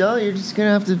news. So you're just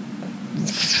gonna have to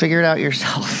figure it out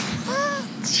yourself.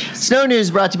 Snow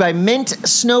news brought to you by Mint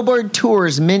Snowboard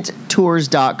Tours,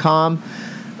 minttours.com.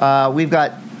 We've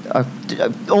got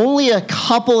only a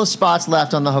couple of spots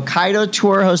left on the Hokkaido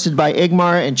tour hosted by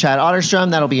Igmar and Chad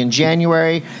Otterstrom. That'll be in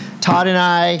January. Todd and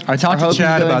I talked to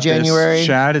Chad about this.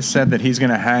 Chad has said that he's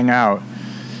going to hang out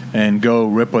and go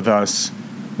rip with us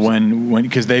when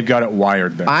because they've got it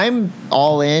wired there. I'm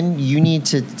all in. You need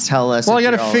to tell us. Well, I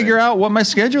got to figure out what my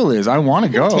schedule is. I want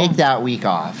to go. Take that week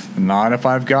off. Not if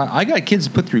I got kids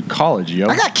to put through college, yo.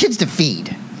 I got kids to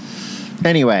feed.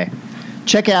 Anyway,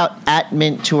 check out at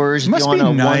Mint Tours if you want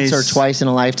a once or twice in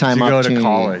a lifetime opportunity. To go to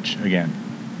college again.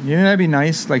 You know, that'd be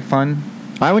nice, like fun.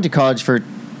 I went to college for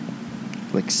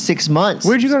like 6 months.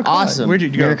 Where'd you go to college? Awesome. Where'd you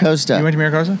go? Miracosta. You went to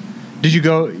Miracosta? Did you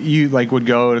go? You like would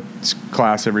go to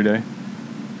class every day?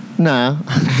 No.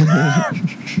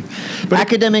 But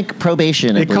academic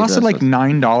probation. It costed like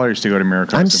 $9 to go to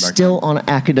Miracosta. I'm still on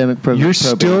academic probation. You're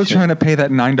still trying to pay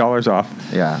that $9 off.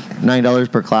 Yeah,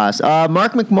 $9 per class.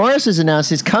 Mark McMorris has announced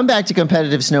his comeback to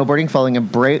competitive snowboarding following a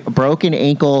broken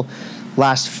ankle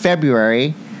last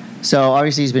February. So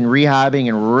obviously he's been rehabbing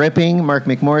and ripping. Mark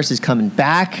McMorris is coming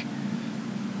back.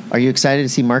 Are you excited to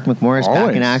see Mark McMorris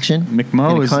back in action?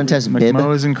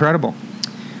 McMo is incredible.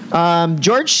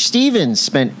 George Stevens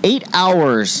spent 8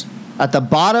 hours at the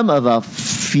bottom of a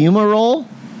fumarole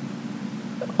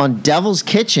on Devil's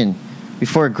Kitchen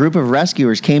before a group of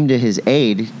rescuers came to his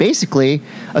aid. Basically,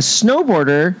 a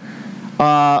snowboarder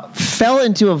fell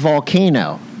into a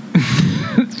volcano.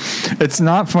 It's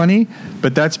not funny,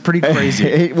 but that's pretty crazy.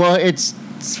 It's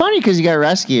funny because he got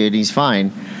rescued and he's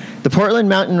fine. The Portland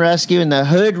Mountain Rescue and the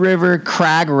Hood River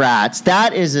Crag Rats.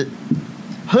 That is it.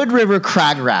 Hood River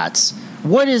Crag Rats.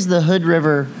 What is the Hood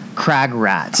River Crag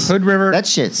Rats? Hood River. That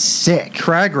shit's sick.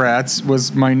 Crag Rats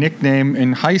was my nickname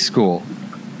in high school.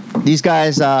 These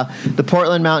guys, the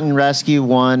Portland Mountain Rescue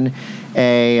won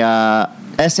a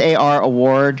SAR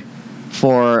award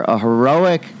for a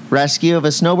heroic rescue of a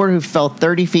snowboarder who fell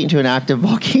 30 feet into an active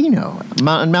volcano,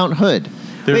 Mount Hood.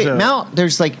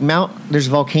 There's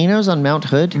volcanoes on Mount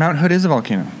Hood? Mount Hood is a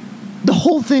volcano. The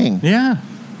whole thing? Yeah.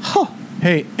 Huh.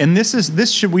 Hey, and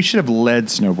we should have led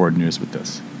snowboard news with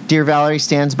this. Deer Valley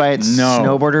stands by its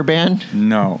snowboarder ban?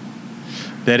 No.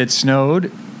 That it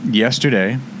snowed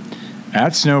yesterday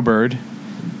at Snowbird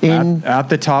at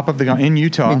the top of in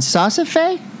Utah. In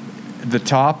Sasafe? The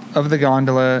top of the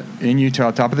gondola in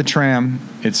Utah, top of the tram,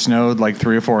 it snowed like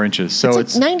 3 or 4 inches. So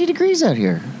it's 90 degrees out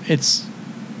here. It's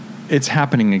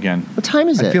happening again. What time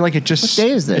is it? I feel like it just... What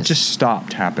day is this? It just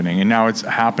stopped happening, and now it's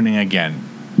happening again.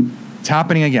 It's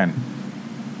happening again.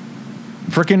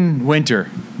 Frickin' winter.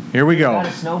 Here we go. Got a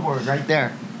snowboard right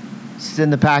there. It's in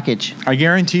the package. I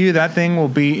guarantee you that thing will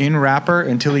be in wrapper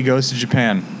until he goes to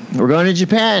Japan. We're going to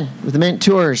Japan with the Mint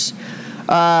Tours.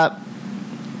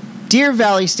 Deer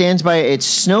Valley stands by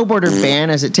its snowboarder ban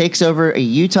as it takes over a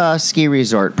Utah ski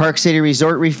resort. Park City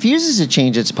Resort refuses to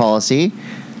change its policy.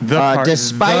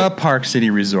 The Park City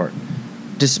Resort.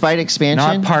 Despite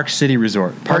expansion? Not Park City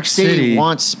Resort. Park City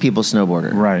wants people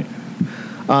snowboarding. Right.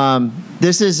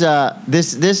 This is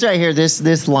this right here,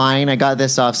 this line, I got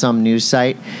this off some news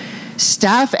site.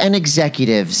 Staff and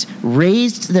executives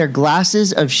raised their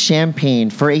glasses of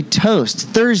champagne for a toast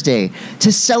Thursday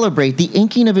to celebrate the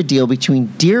inking of a deal between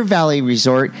Deer Valley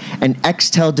Resort and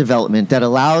Extel Development that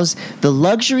allows the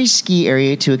luxury ski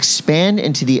area to expand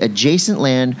into the adjacent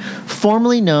land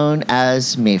formerly known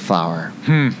as Mayflower.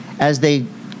 As they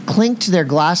clinked their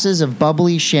glasses of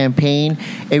bubbly champagne,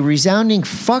 a resounding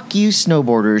fuck you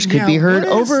snowboarders could be heard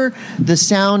over the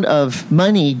sound of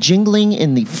money jingling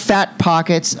in the fat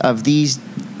pockets of these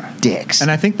dicks. And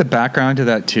I think the background to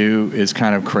that too is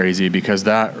kind of crazy because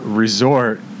that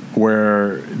resort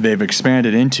where they've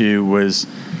expanded into was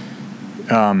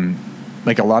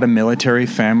like a lot of military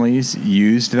families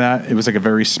used that. It was like a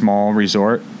very small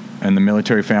resort, and the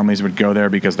military families would go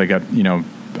there because they got,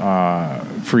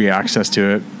 free access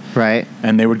to it. Right.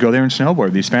 And they would go there and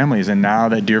snowboard, these families. And now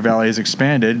that Deer Valley has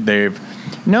expanded, they've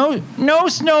no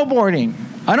snowboarding.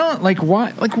 I don't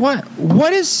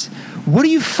what are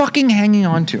you fucking hanging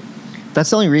on to? That's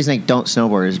the only reason I don't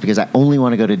snowboard is because I only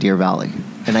want to go to Deer Valley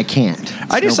and I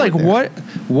can't. I just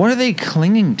what are they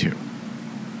clinging to?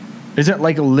 Is it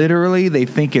like literally they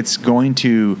think it's going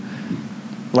to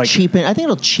cheapen? I think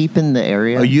it'll cheapen the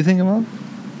area. Oh, you think about?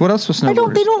 What else was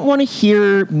snowboarders? They don't want to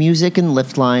hear music and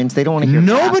lift lines. They don't want to hear.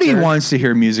 Nobody wants to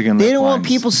hear music and lift lines. They don't want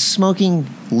people smoking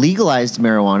legalized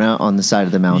marijuana on the side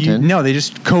of the mountain. No, they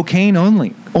just cocaine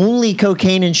only. Only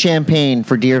cocaine and champagne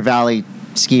for Deer Valley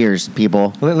skiers,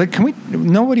 people.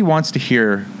 Nobody wants to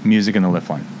hear music in the lift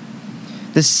line.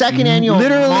 The second annual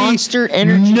Monster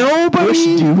Energy.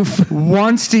 Nobody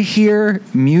wants to hear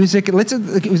music. Let's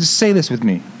say this with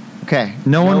me. Okay.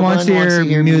 No one wants to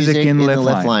hear music in the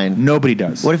lift line. Nobody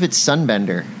does. What if it's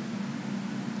Sunbender?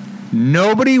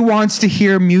 Nobody wants to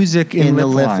hear music in the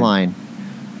lift line.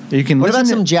 You can. What about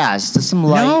some jazz? Some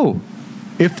light? No.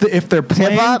 If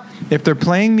they're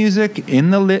playing music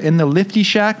in the lifty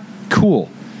shack, cool.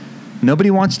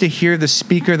 Nobody wants to hear the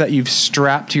speaker that you've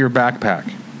strapped to your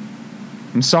backpack.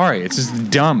 I'm sorry, it's just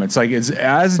dumb. It's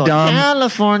as dumb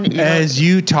California, as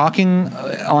you talking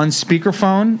on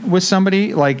speakerphone with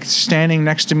somebody, like standing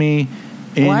next to me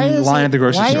in line at the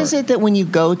grocery store. Why is it that when you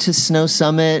go to Snow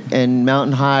Summit and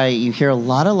Mountain High, you hear a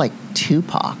lot of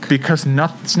Tupac? Because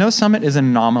Snow Summit is an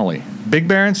anomaly. Big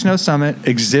Bear and Snow Summit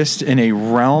exist in a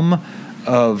realm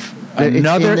of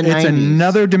another dimension.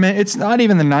 It's not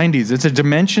even the 90s. It's a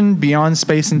dimension beyond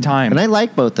space and time. And I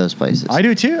like both those places. I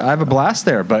do too. I have a blast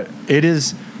there, but it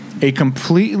is a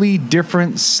completely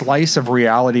different slice of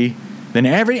reality than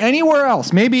anywhere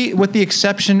else. Maybe with the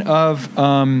exception of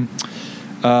what's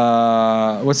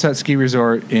that ski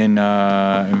resort in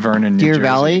Vernon, New Jersey? Deer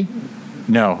Valley?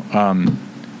 No,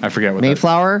 I forget what.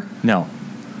 Mayflower? No.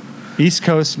 East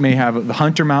Coast may have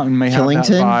Hunter Mountain may have that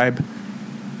vibe.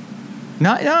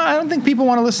 I don't think people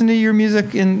want to listen to your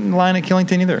music in line at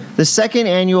Killington either. The second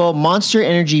annual Monster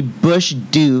Energy Bush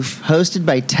Doof, hosted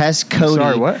by Tess Coady,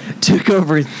 Sorry, what? took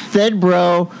over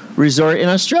Thredbo Resort in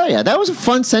Australia. That was a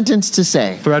fun sentence to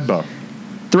say.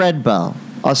 Thredbo,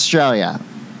 Australia.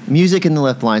 Music in the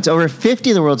lift lines. Over 50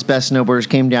 of the world's best snowboarders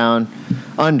came down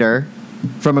under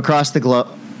from across the globe.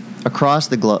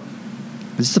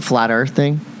 Is this the flat Earth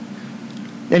thing?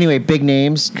 Anyway, big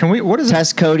names. What is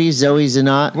Tess Coady, Zoe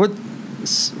Zanat.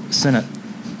 Senate.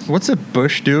 What's a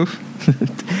bush doof?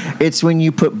 It's when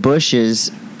you put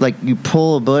bushes, like you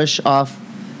pull a bush off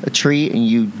a tree and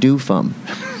you doof them.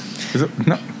 Is it,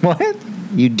 no, what?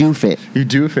 You doof it. You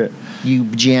doof it. You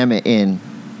jam it in.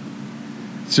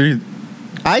 So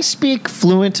I speak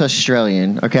fluent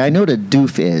Australian. Okay, I know what a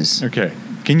doof is. Okay.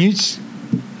 Can you...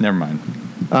 Never mind.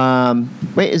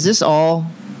 Wait, is this all...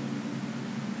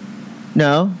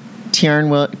 No.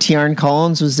 Tiarn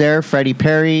Collins was there. Freddie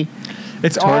Perry.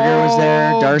 Torger was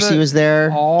there. Darcy was there.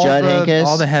 Judd Hankus.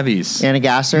 All the heavies. Anna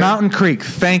Gasser. Mountain Creek.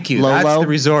 Thank you. Lolo. That's the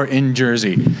resort in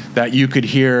Jersey that you could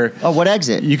hear. Oh, what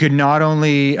exit? You could not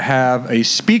only have a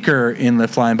speaker in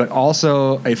lift line, but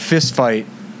also a fist fight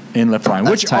in lift line.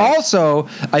 That's which tight. also,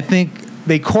 I think,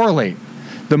 they correlate.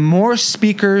 The more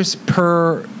speakers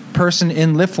per person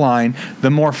in lift line, the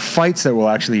more fights there will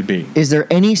actually be. Is there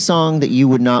any song that you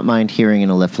would not mind hearing in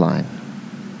a lift line?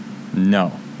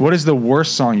 No. What is the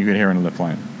worst song you could hear in a lift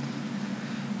line?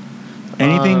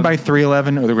 Anything by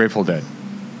 311 or the Grateful Dead?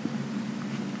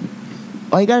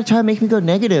 Oh, you gotta try to make me go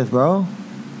negative, bro.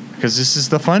 Because this is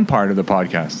the fun part of the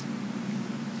podcast.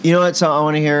 You know what song I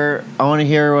want to hear? I want to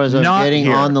hear was Not getting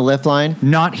here. on the lift line.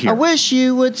 Not here. I wish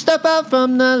you would step out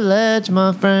from the ledge,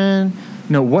 my friend.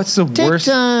 No, what's the Take worst?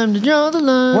 time to draw the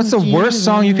line. What's the worst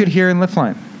song you could hear in lift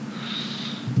line?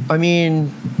 I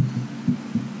mean,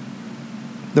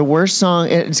 the worst song.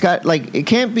 It's got like it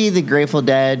can't be the Grateful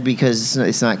Dead because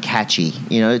it's not catchy.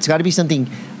 You know, it's got to be something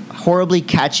horribly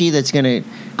catchy that's gonna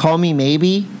Call Me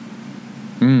Maybe.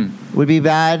 Would be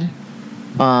bad.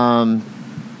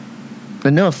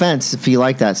 But no offense if you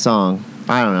like that song.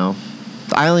 I don't know.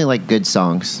 I only like good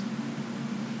songs.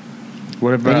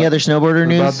 What about any other snowboarder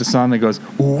news? What about the song that goes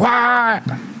wah?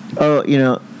 Oh, you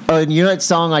know that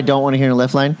song I don't want to hear in a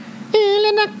lift line?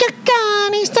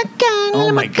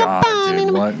 Oh my god,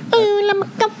 dude, what?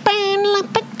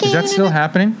 Is that still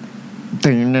happening?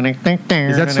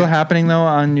 Is that still happening though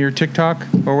on your TikTok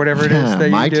or whatever it is that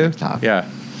my you do? TikTok. Yeah.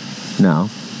 No.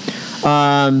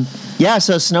 Yeah,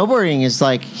 so snowboarding is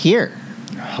like here.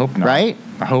 I hope not. Right?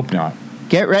 I hope not.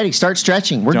 Get ready. Start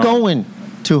stretching. We're going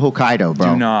to Hokkaido,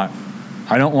 bro. Do not.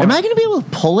 I don't want. Am I going to be able to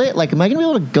pull it? Like, am I going to be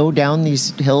able to go down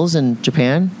these hills in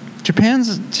Japan?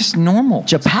 Japan's just normal.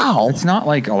 Japan? It's not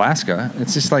like Alaska.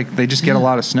 It's just like they just get a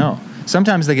lot of snow.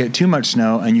 Sometimes they get too much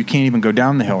snow and you can't even go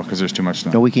down the hill because there's too much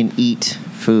snow. No, we can eat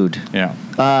food. Yeah.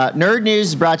 Nerd News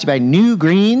is brought to you by New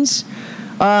Greens.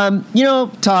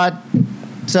 Todd,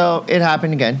 so it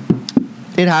happened again.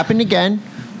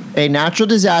 A natural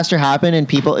disaster happened and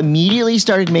people immediately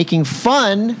started making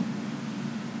fun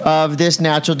of this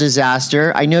natural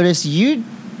disaster. I noticed you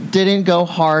didn't go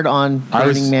hard on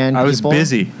Burning Man people. I was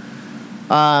busy.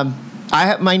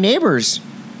 My neighbors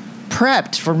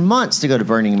prepped for months to go to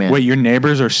Burning Man. Wait, your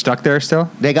neighbors are stuck there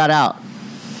still? They got out.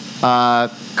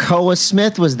 Koa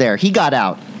Smith was there. He got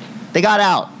out. They got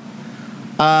out.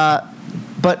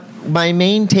 But my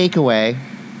main takeaway,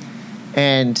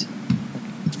 and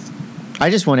I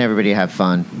just want everybody to have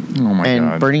fun. Oh my God.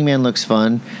 And Burning Man looks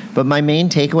fun. But my main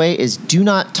takeaway is do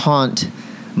not taunt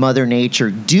Mother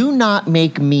Nature. Do not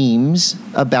make memes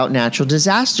about natural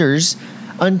disasters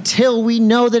until we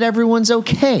know that everyone's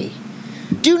okay.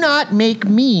 Do not make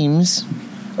memes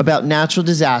about natural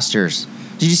disasters.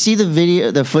 Did you see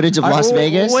the footage of Las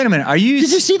Vegas? Wait a minute. Did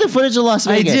you see the footage of Las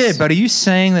Vegas? I did, but are you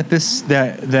saying that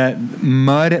that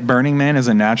mud at Burning Man is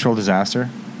a natural disaster?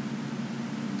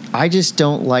 I just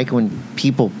don't like when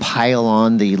people pile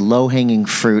on the low-hanging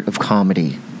fruit of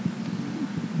comedy.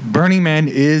 Burning Man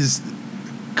is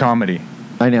comedy.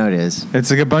 I know it is.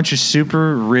 It's like a bunch of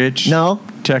super rich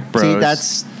tech bros. See,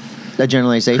 that's a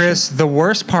generalization. Chris, the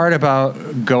worst part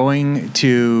about going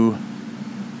to...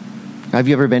 Have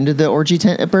you ever been to the orgy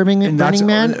tent at Burning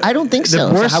Man? I don't think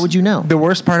so. So how would you know? The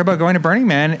worst part about going to Burning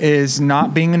Man is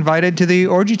not being invited to the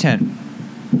orgy tent.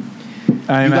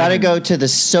 You got to go to the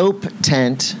soap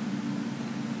tent,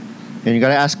 and you got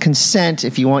to ask consent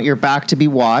if you want your back to be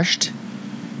washed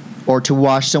or to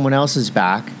wash someone else's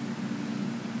back.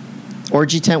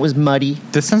 Orgy tent was muddy.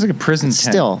 This sounds like a prison tent.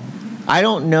 Still, I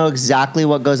don't know exactly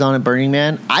what goes on at Burning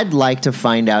Man. I'd like to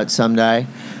find out someday.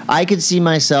 I could see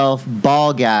myself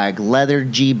ball gag, leather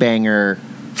G-banger,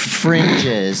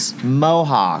 fringes,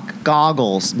 mohawk,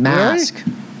 goggles, mask.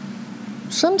 Really?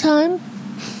 Sometime.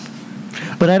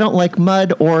 But I don't like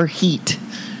mud or heat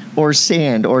or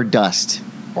sand or dust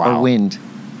or wind.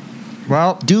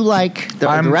 Well, Do like the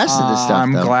rest of the stuff,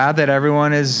 I'm though. glad that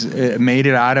everyone has made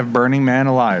it out of Burning Man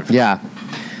alive. Yeah.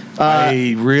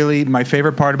 My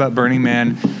favorite part about Burning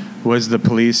Man was the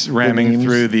police ramming memes?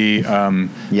 through the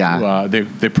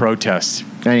protests.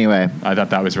 Anyway, I thought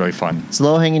that was really fun. it's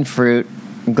low-hanging fruit.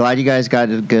 I'm glad you guys got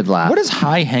a good laugh. What is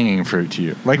high hanging fruit to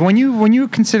you? Like when you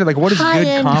consider like what is good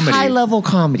high-end, comedy? high-level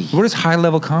comedy? What is high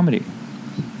level comedy?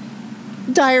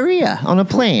 Diarrhea on a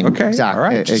plane. Okay, Exactly. all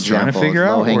right. Just trying to figure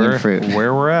out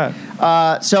where we're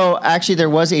at. So actually, there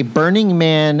was a Burning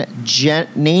Man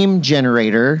name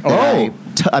generator that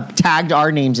I tagged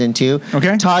our names into.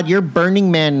 Okay. Todd, your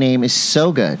Burning Man name is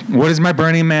so good. What is my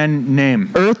Burning Man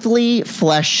name? Earthly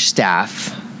Flesh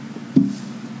Staff.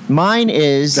 Mine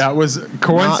is... That was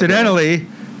coincidentally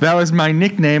that was my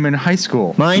nickname in high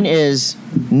school. Mine is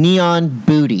Neon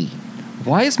Booty.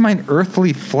 Why is mine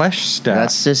Earthly Flesh Staff?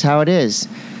 That's just how it is.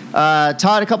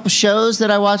 Todd, a couple shows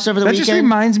that I watched over the weekend. That just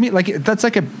reminds me, like that's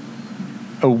like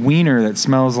a wiener that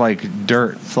smells like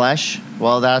dirt. Flesh?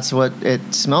 Well, that's what it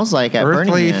smells like at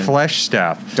Burning Earthly Man. Flesh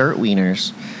Staff. Dirt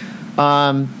wieners.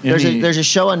 There's a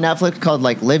show on Netflix called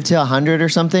like Live to 100 or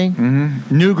something.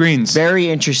 Mm-hmm. New Greens. Very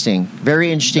interesting.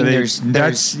 Very interesting.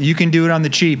 You can do it on the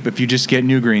cheap if you just get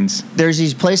New Greens. There's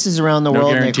these places around the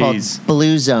world and they're called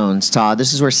blue zones, Todd.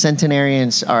 This is where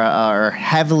centenarians are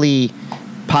heavily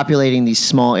populating these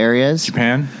small areas.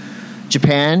 Japan,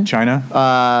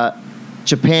 China,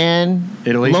 Japan,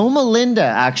 Italy, Loma Linda,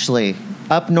 actually,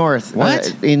 up north.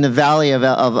 What? In the valley of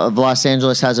Los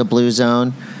Angeles has a blue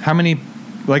zone. How many?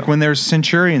 Like when there's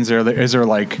centurions, is there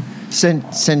like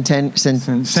centurions?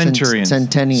 Centurions,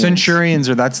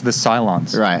 or that's the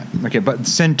Cylons, right? Okay, but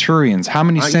centurions. How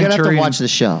many centurions? You gotta have to watch the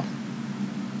show.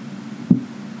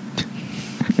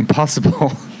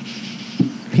 Impossible.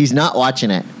 He's not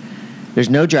watching it. There's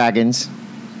no dragons,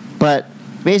 but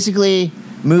basically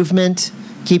movement,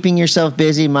 keeping yourself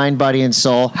busy, mind, body, and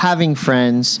soul, having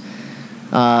friends.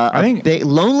 I think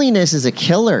loneliness is a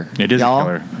killer. It is y'all. a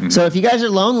killer. Mm-hmm. So if you guys are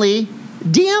lonely,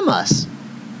 DM us.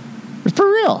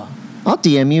 For real. I'll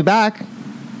DM you back. I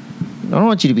don't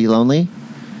want you to be lonely.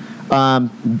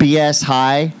 BS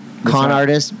High, con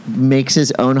artist, makes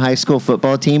his own high school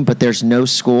football team, but there's no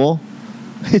school.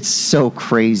 It's so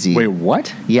crazy. Wait,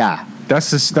 what? Yeah. That's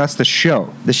the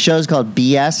show. The show's called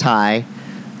BS High.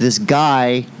 This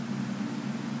guy...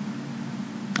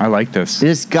 I like this.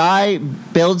 This guy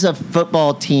builds a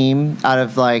football team out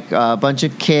of like a bunch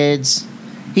of kids.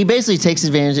 He basically takes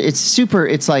advantage. It's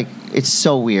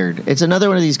so weird. It's another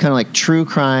one of these kind of like true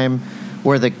crime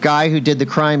where the guy who did the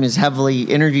crime is heavily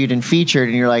interviewed and featured,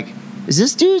 and you're like, is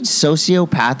this dude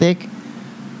sociopathic?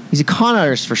 He's a con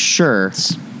artist for sure.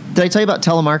 Did I tell you about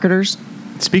telemarketers?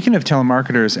 Speaking of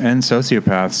telemarketers and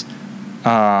sociopaths,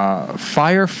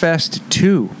 Firefest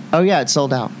 2. Oh yeah, it's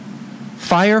sold out.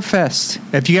 Firefest.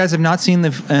 If you guys have not seen the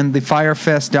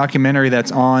Firefest documentary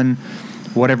that's on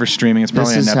whatever streaming, it's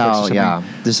probably on Netflix or something. Yeah,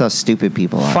 this is how stupid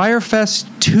people are. Firefest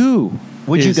 2.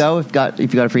 Would you go if you got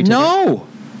a free ticket? No.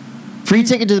 Free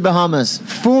ticket to the Bahamas.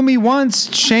 Fool me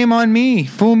once, shame on me.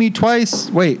 Fool me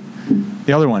twice. Wait,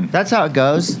 the other one. That's how it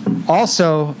goes.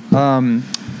 Also,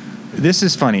 this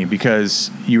is funny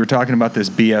because you were talking about this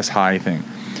BS High thing.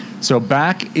 So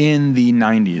back in the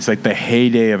 90s, like the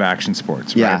heyday of action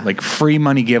sports, right? Yeah. Like free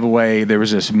money giveaway. There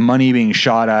was this money being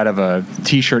shot out of a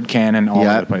T-shirt cannon all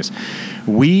over the place.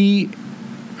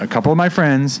 A couple of my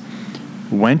friends,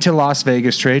 went to Las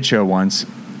Vegas trade show once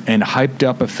and hyped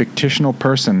up a fictional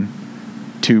person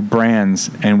to brands,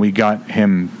 and we got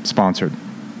him sponsored.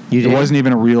 You did? It wasn't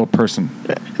even a real person.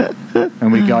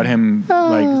 And we got him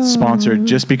like sponsored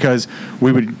just because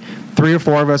we would... 3 or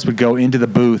 4 of us would go into the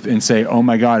booth and say, oh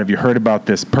my God, have you heard about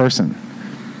this person?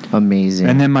 Amazing.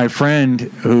 And then my friend,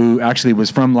 who actually was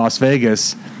from Las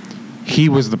Vegas, he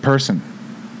was the person.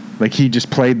 Like he just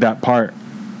played that part.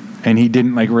 And he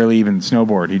didn't like really even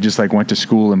snowboard. He just like went to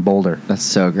school in Boulder. That's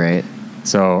so great.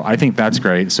 So I think that's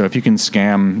great. So if you can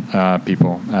scam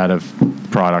people out of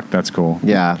product, that's cool.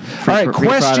 Yeah. All right,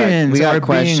 questions are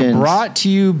being brought to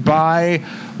you by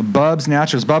Bubs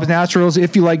Naturals. Bubs Naturals,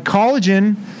 if you like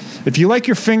collagen... If you like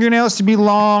your fingernails to be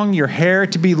long, your hair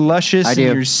to be luscious, and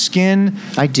your skin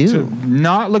to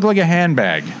not look like a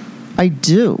handbag. I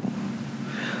do.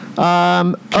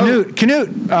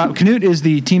 Canute is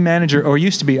the team manager, or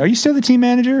used to be. Are you still the team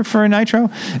manager for Nitro?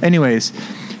 Anyways.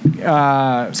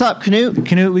 What's up, Canute?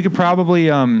 Canute, we could probably,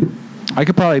 I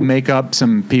could probably make up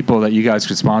some people that you guys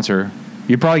could sponsor.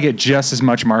 You probably get just as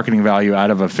much marketing value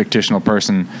out of a fictional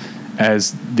person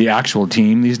as the actual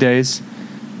team these days.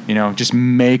 You know, just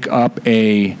make up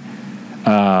a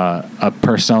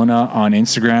persona on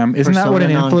Instagram. Isn't that what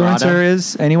an influencer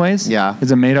is, anyways? Yeah.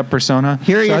 Is a made-up persona.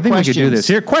 Here are your I think questions. we could do this.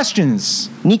 Here, questions.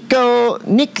 Nick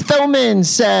Thoman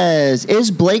says,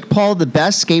 is Blake Paul the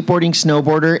best skateboarding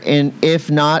snowboarder? And if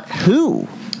not, who?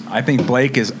 I think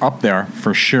Blake is up there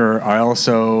for sure. There's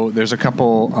a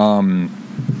couple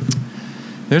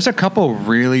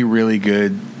really, really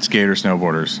good skater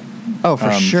snowboarders. Oh, for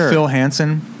sure. Phil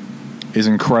Hansen is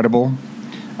incredible.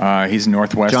 He's a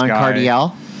Northwest John guy.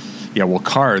 Cardiel. Yeah, well,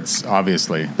 Cards,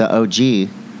 obviously. The OG. You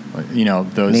know,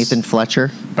 those. Nathan Fletcher.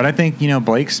 But I think, you know,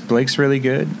 Blake's really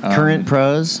good. Current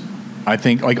pros. I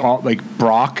think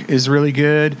Brock is really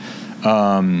good.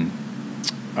 Who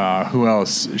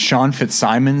else? Sean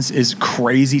Fitzsimons is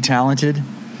crazy talented.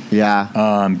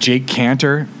 Yeah. Jake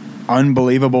Cantor,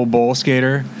 unbelievable bowl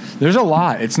skater. There's a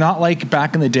lot. It's not like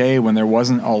back in the day when there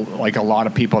wasn't a lot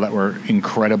of people that were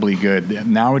incredibly good.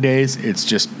 Nowadays, it's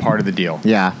just part of the deal.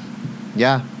 Yeah.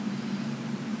 Yeah.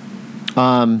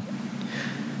 Adam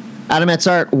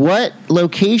Etzart, what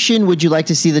location would you like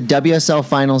to see the WSL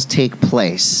Finals take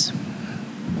place?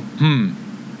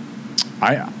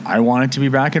 I want it to be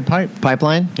back at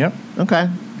Pipeline? Yep. Okay.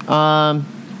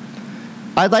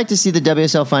 I'd like to see the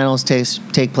WSL Finals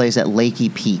take place at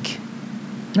Lakey Peak.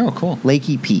 Oh, cool.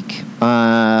 Lakey Peak.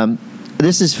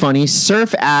 This is funny.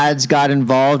 Surf Ads got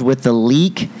involved with the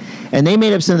leak, and they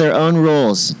made up some of their own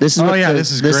rules. This is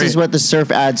this is great. This is what the Surf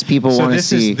Ads people want to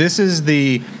see. This is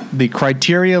the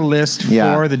criteria list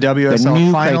for the WSL the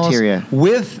new Finals criteria.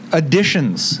 with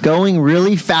additions. Going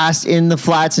really fast in the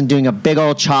flats and doing a big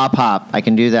old chop hop. I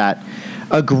can do that.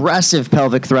 Aggressive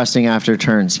pelvic thrusting after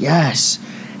turns. Yes.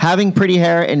 Having pretty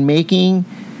hair and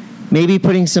maybe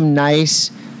putting some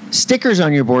nice stickers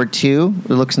on your board too.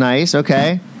 It looks nice.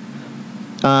 Okay.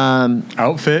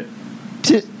 Outfit.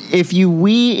 If you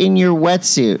wee in your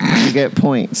wetsuit, you get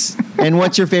points. And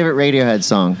what's your favorite Radiohead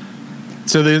song?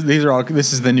 So these are all.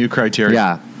 This is the new criteria.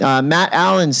 Yeah. Matt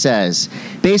Allen says,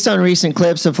 based on recent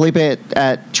clips of Felipe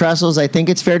at Trestles, I think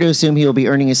it's fair to assume he will be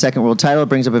earning his second world title. It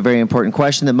brings up a very important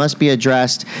question that must be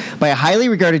addressed by a highly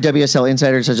regarded WSL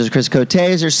insider such as Chris Coté.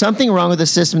 Is there something wrong with the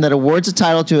system that awards a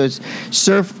title to a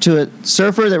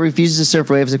surfer that refuses to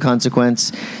surf waves of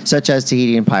consequence, such as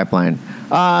Tahiti and Pipeline?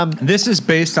 This is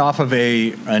based off of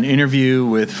an interview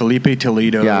with Felipe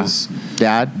Toledo's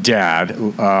dad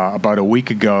about a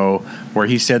week ago, where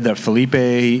he said that Felipe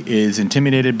is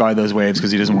intimidated by those waves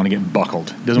because he doesn't want to get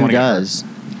buckled.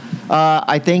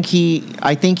 I think he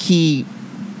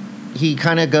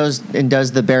kind of goes and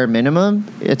does the bare minimum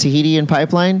at Tahiti and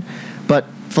Pipeline, but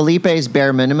Felipe's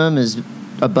bare minimum is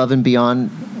above and beyond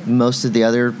most of the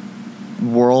other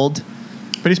world.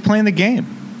 But he's playing the game.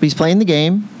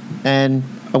 And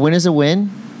a win is a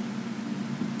win.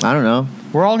 I don't know.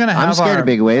 We're all going to have I'm scared of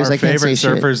big waves. our I can't favorite say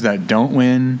surfers shit. that don't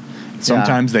win.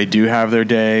 Sometimes they do have their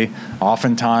day.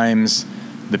 Oftentimes,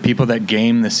 the people that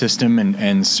game the system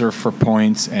and surf for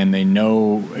points, and they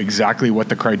know exactly what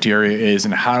the criteria is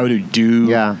and how to do.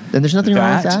 Yeah, and there's nothing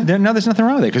wrong with that. No, there's nothing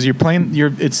wrong with it because you're playing.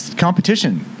 It's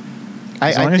competition.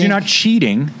 As long as you're not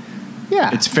cheating,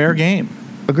 it's fair game.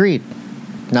 Agreed.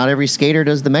 Not every skater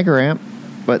does the mega ramp,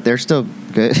 but they're still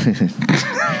good.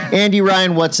 Andy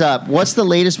Ryan, what's up? What's the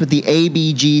latest with the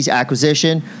ABG's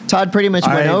acquisition? Todd pretty much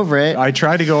went over it. I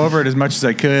tried to go over it as much as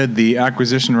I could. The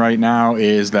acquisition right now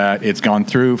is that it's gone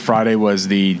through. Friday was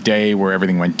the day where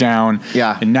everything went down.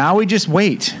 Yeah. And now we just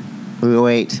wait. We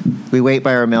wait. We wait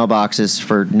by our mailboxes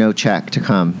for no check to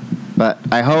come. But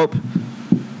I hope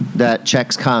that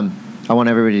checks come. I want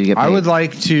everybody to get paid. I would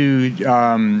like to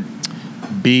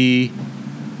be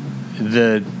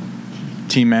the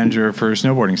team manager for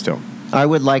snowboarding still. I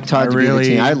would like Todd to be the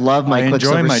team. I love my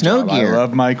Quicksilver snow gear. I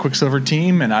love my Quicksilver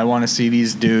team, and I want to see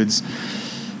these dudes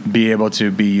be able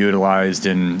to be utilized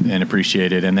and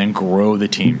appreciated, and then grow the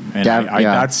team. And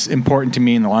that's important to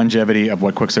me in the longevity of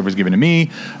what Quicksilver's given to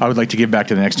me. I would like to give back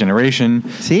to the next generation.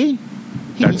 See?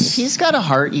 He's got a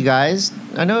heart, you guys.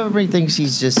 I know everybody thinks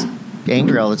he's just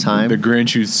angry all the time. The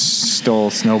Grinch who stole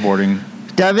snowboarding.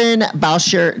 Devine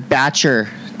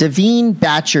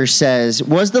Batcher says,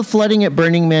 was the flooding at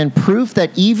Burning Man proof that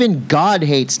even God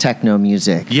hates techno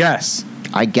music? Yes.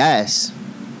 I guess.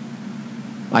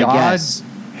 God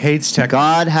hates techno.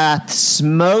 God hath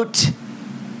smote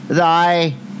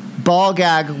thy ball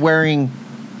gag wearing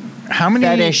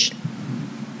fetish.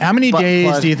 How many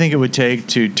days do you think it would take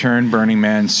to turn Burning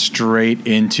Man straight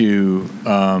into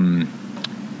Mad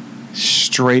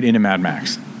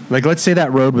Max? Like, let's say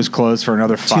that road was closed for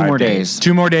another 5 more days. days.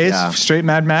 2 more days? Yeah. Straight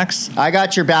Mad Max? I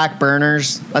got your back,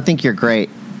 burners. I think you're great.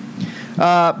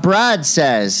 Brad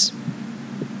says,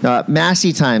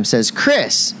 Massey Time says,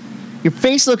 Chris, your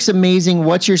face looks amazing.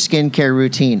 What's your skincare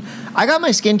routine? I got my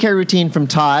skincare routine from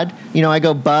Todd. You know, I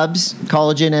go Bubs,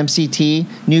 Collagen,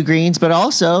 MCT, New Greens, but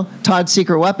also Todd's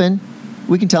secret weapon.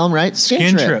 We can tell him, right?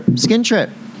 Skin Trip. Skin Trip.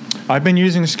 I've been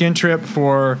using Skin Trip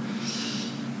for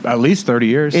at least 30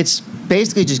 years. It's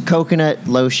basically just coconut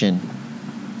lotion.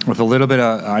 With a little bit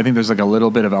of, I think there's like a little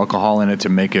bit of alcohol in it to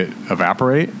make it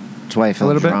evaporate. That's why I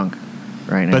feel drunk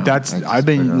right now. But I've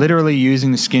been literally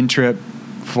using the Skin Trip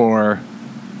for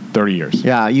 30 years.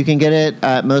 Yeah, you can get it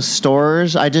at most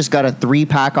stores. I just got a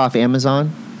 3-pack off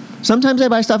Amazon. Sometimes I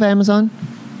buy stuff at Amazon.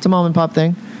 It's a mom and pop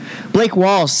thing. Blake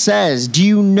Wall says, do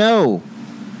you know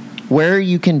where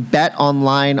you can bet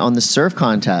online on the surf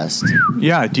contest?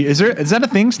 Yeah, is that a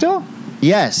thing still?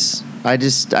 Yes. I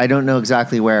don't know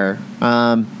exactly where.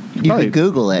 You could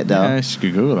Google it, though. Yeah, you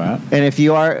could Google that. And if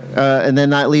you are, and then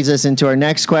that leads us into our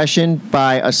next question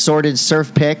by assorted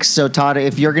surf picks. So, Todd,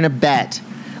 if you're going to bet,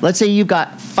 let's say you've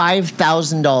got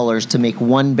 $5,000 to make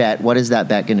one bet, what is that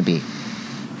bet going to be?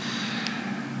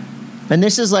 And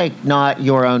this is like not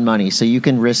your own money, so you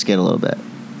can risk it a little bit.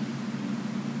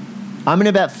 I'm going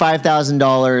to bet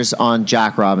 $5,000 on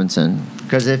Jack Robinson.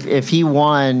 Because if he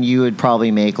won, you would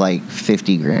probably make like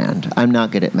 $50,000. I'm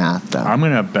not good at math, though. I'm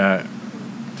going to bet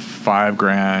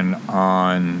 $5,000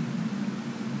 on...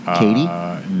 Caity?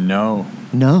 No.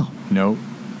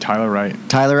 Tyler Wright.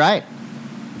 Tyler Wright.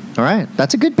 All right.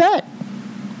 That's a good bet.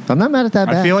 I'm not mad at that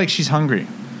bet. I feel like she's hungry,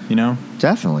 you know?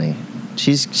 Definitely.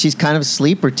 She's kind of a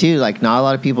sleeper, too. Like, not a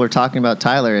lot of people are talking about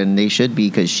Tyler, and they should be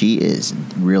because she is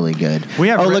really good.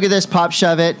 Look at this. Pop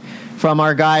shove it from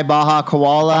our guy, Baja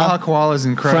Koala. Baja Koala is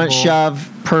incredible. Front shove.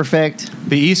 Perfect.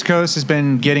 The East Coast has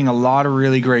been getting a lot of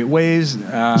really great waves.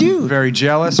 Dude. Very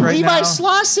jealous right now.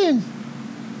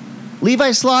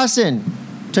 Levi Slauson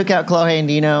took out Chloe and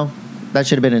Dino. That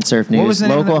should have been in Surf News. What's the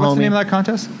name of that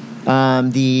contest?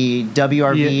 The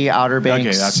WRV Outer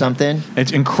Banks something.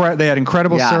 It's They had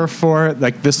incredible surf for it.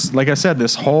 Like I said,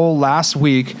 this whole last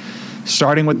week,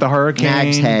 starting with the hurricane.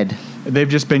 Nag's Head. They've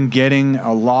just been getting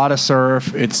a lot of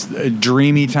surf. It's a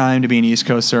dreamy time to be an East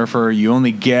Coast surfer. You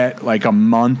only get like a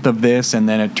month of this, and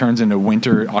then it turns into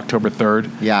winter, October 3rd.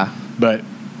 Yeah. But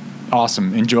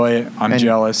awesome. Enjoy it. I'm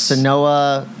jealous.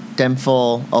 Sanoa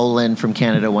Demphil Olin from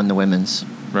Canada won the women's.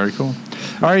 Very cool.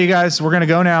 All right, you guys, we're going to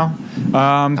go now.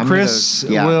 Chris,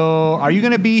 are you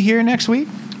going to be here next week?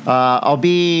 I'll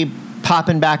be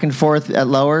popping back and forth at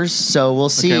Lowers, so we'll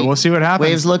see. Okay, we'll see what happens.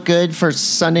 Waves look good for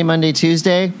Sunday, Monday,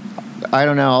 Tuesday. I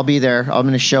don't know. I'll be there. I'm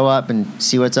going to show up and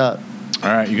see what's up. All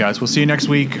right, you guys. We'll see you next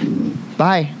week.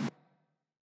 Bye.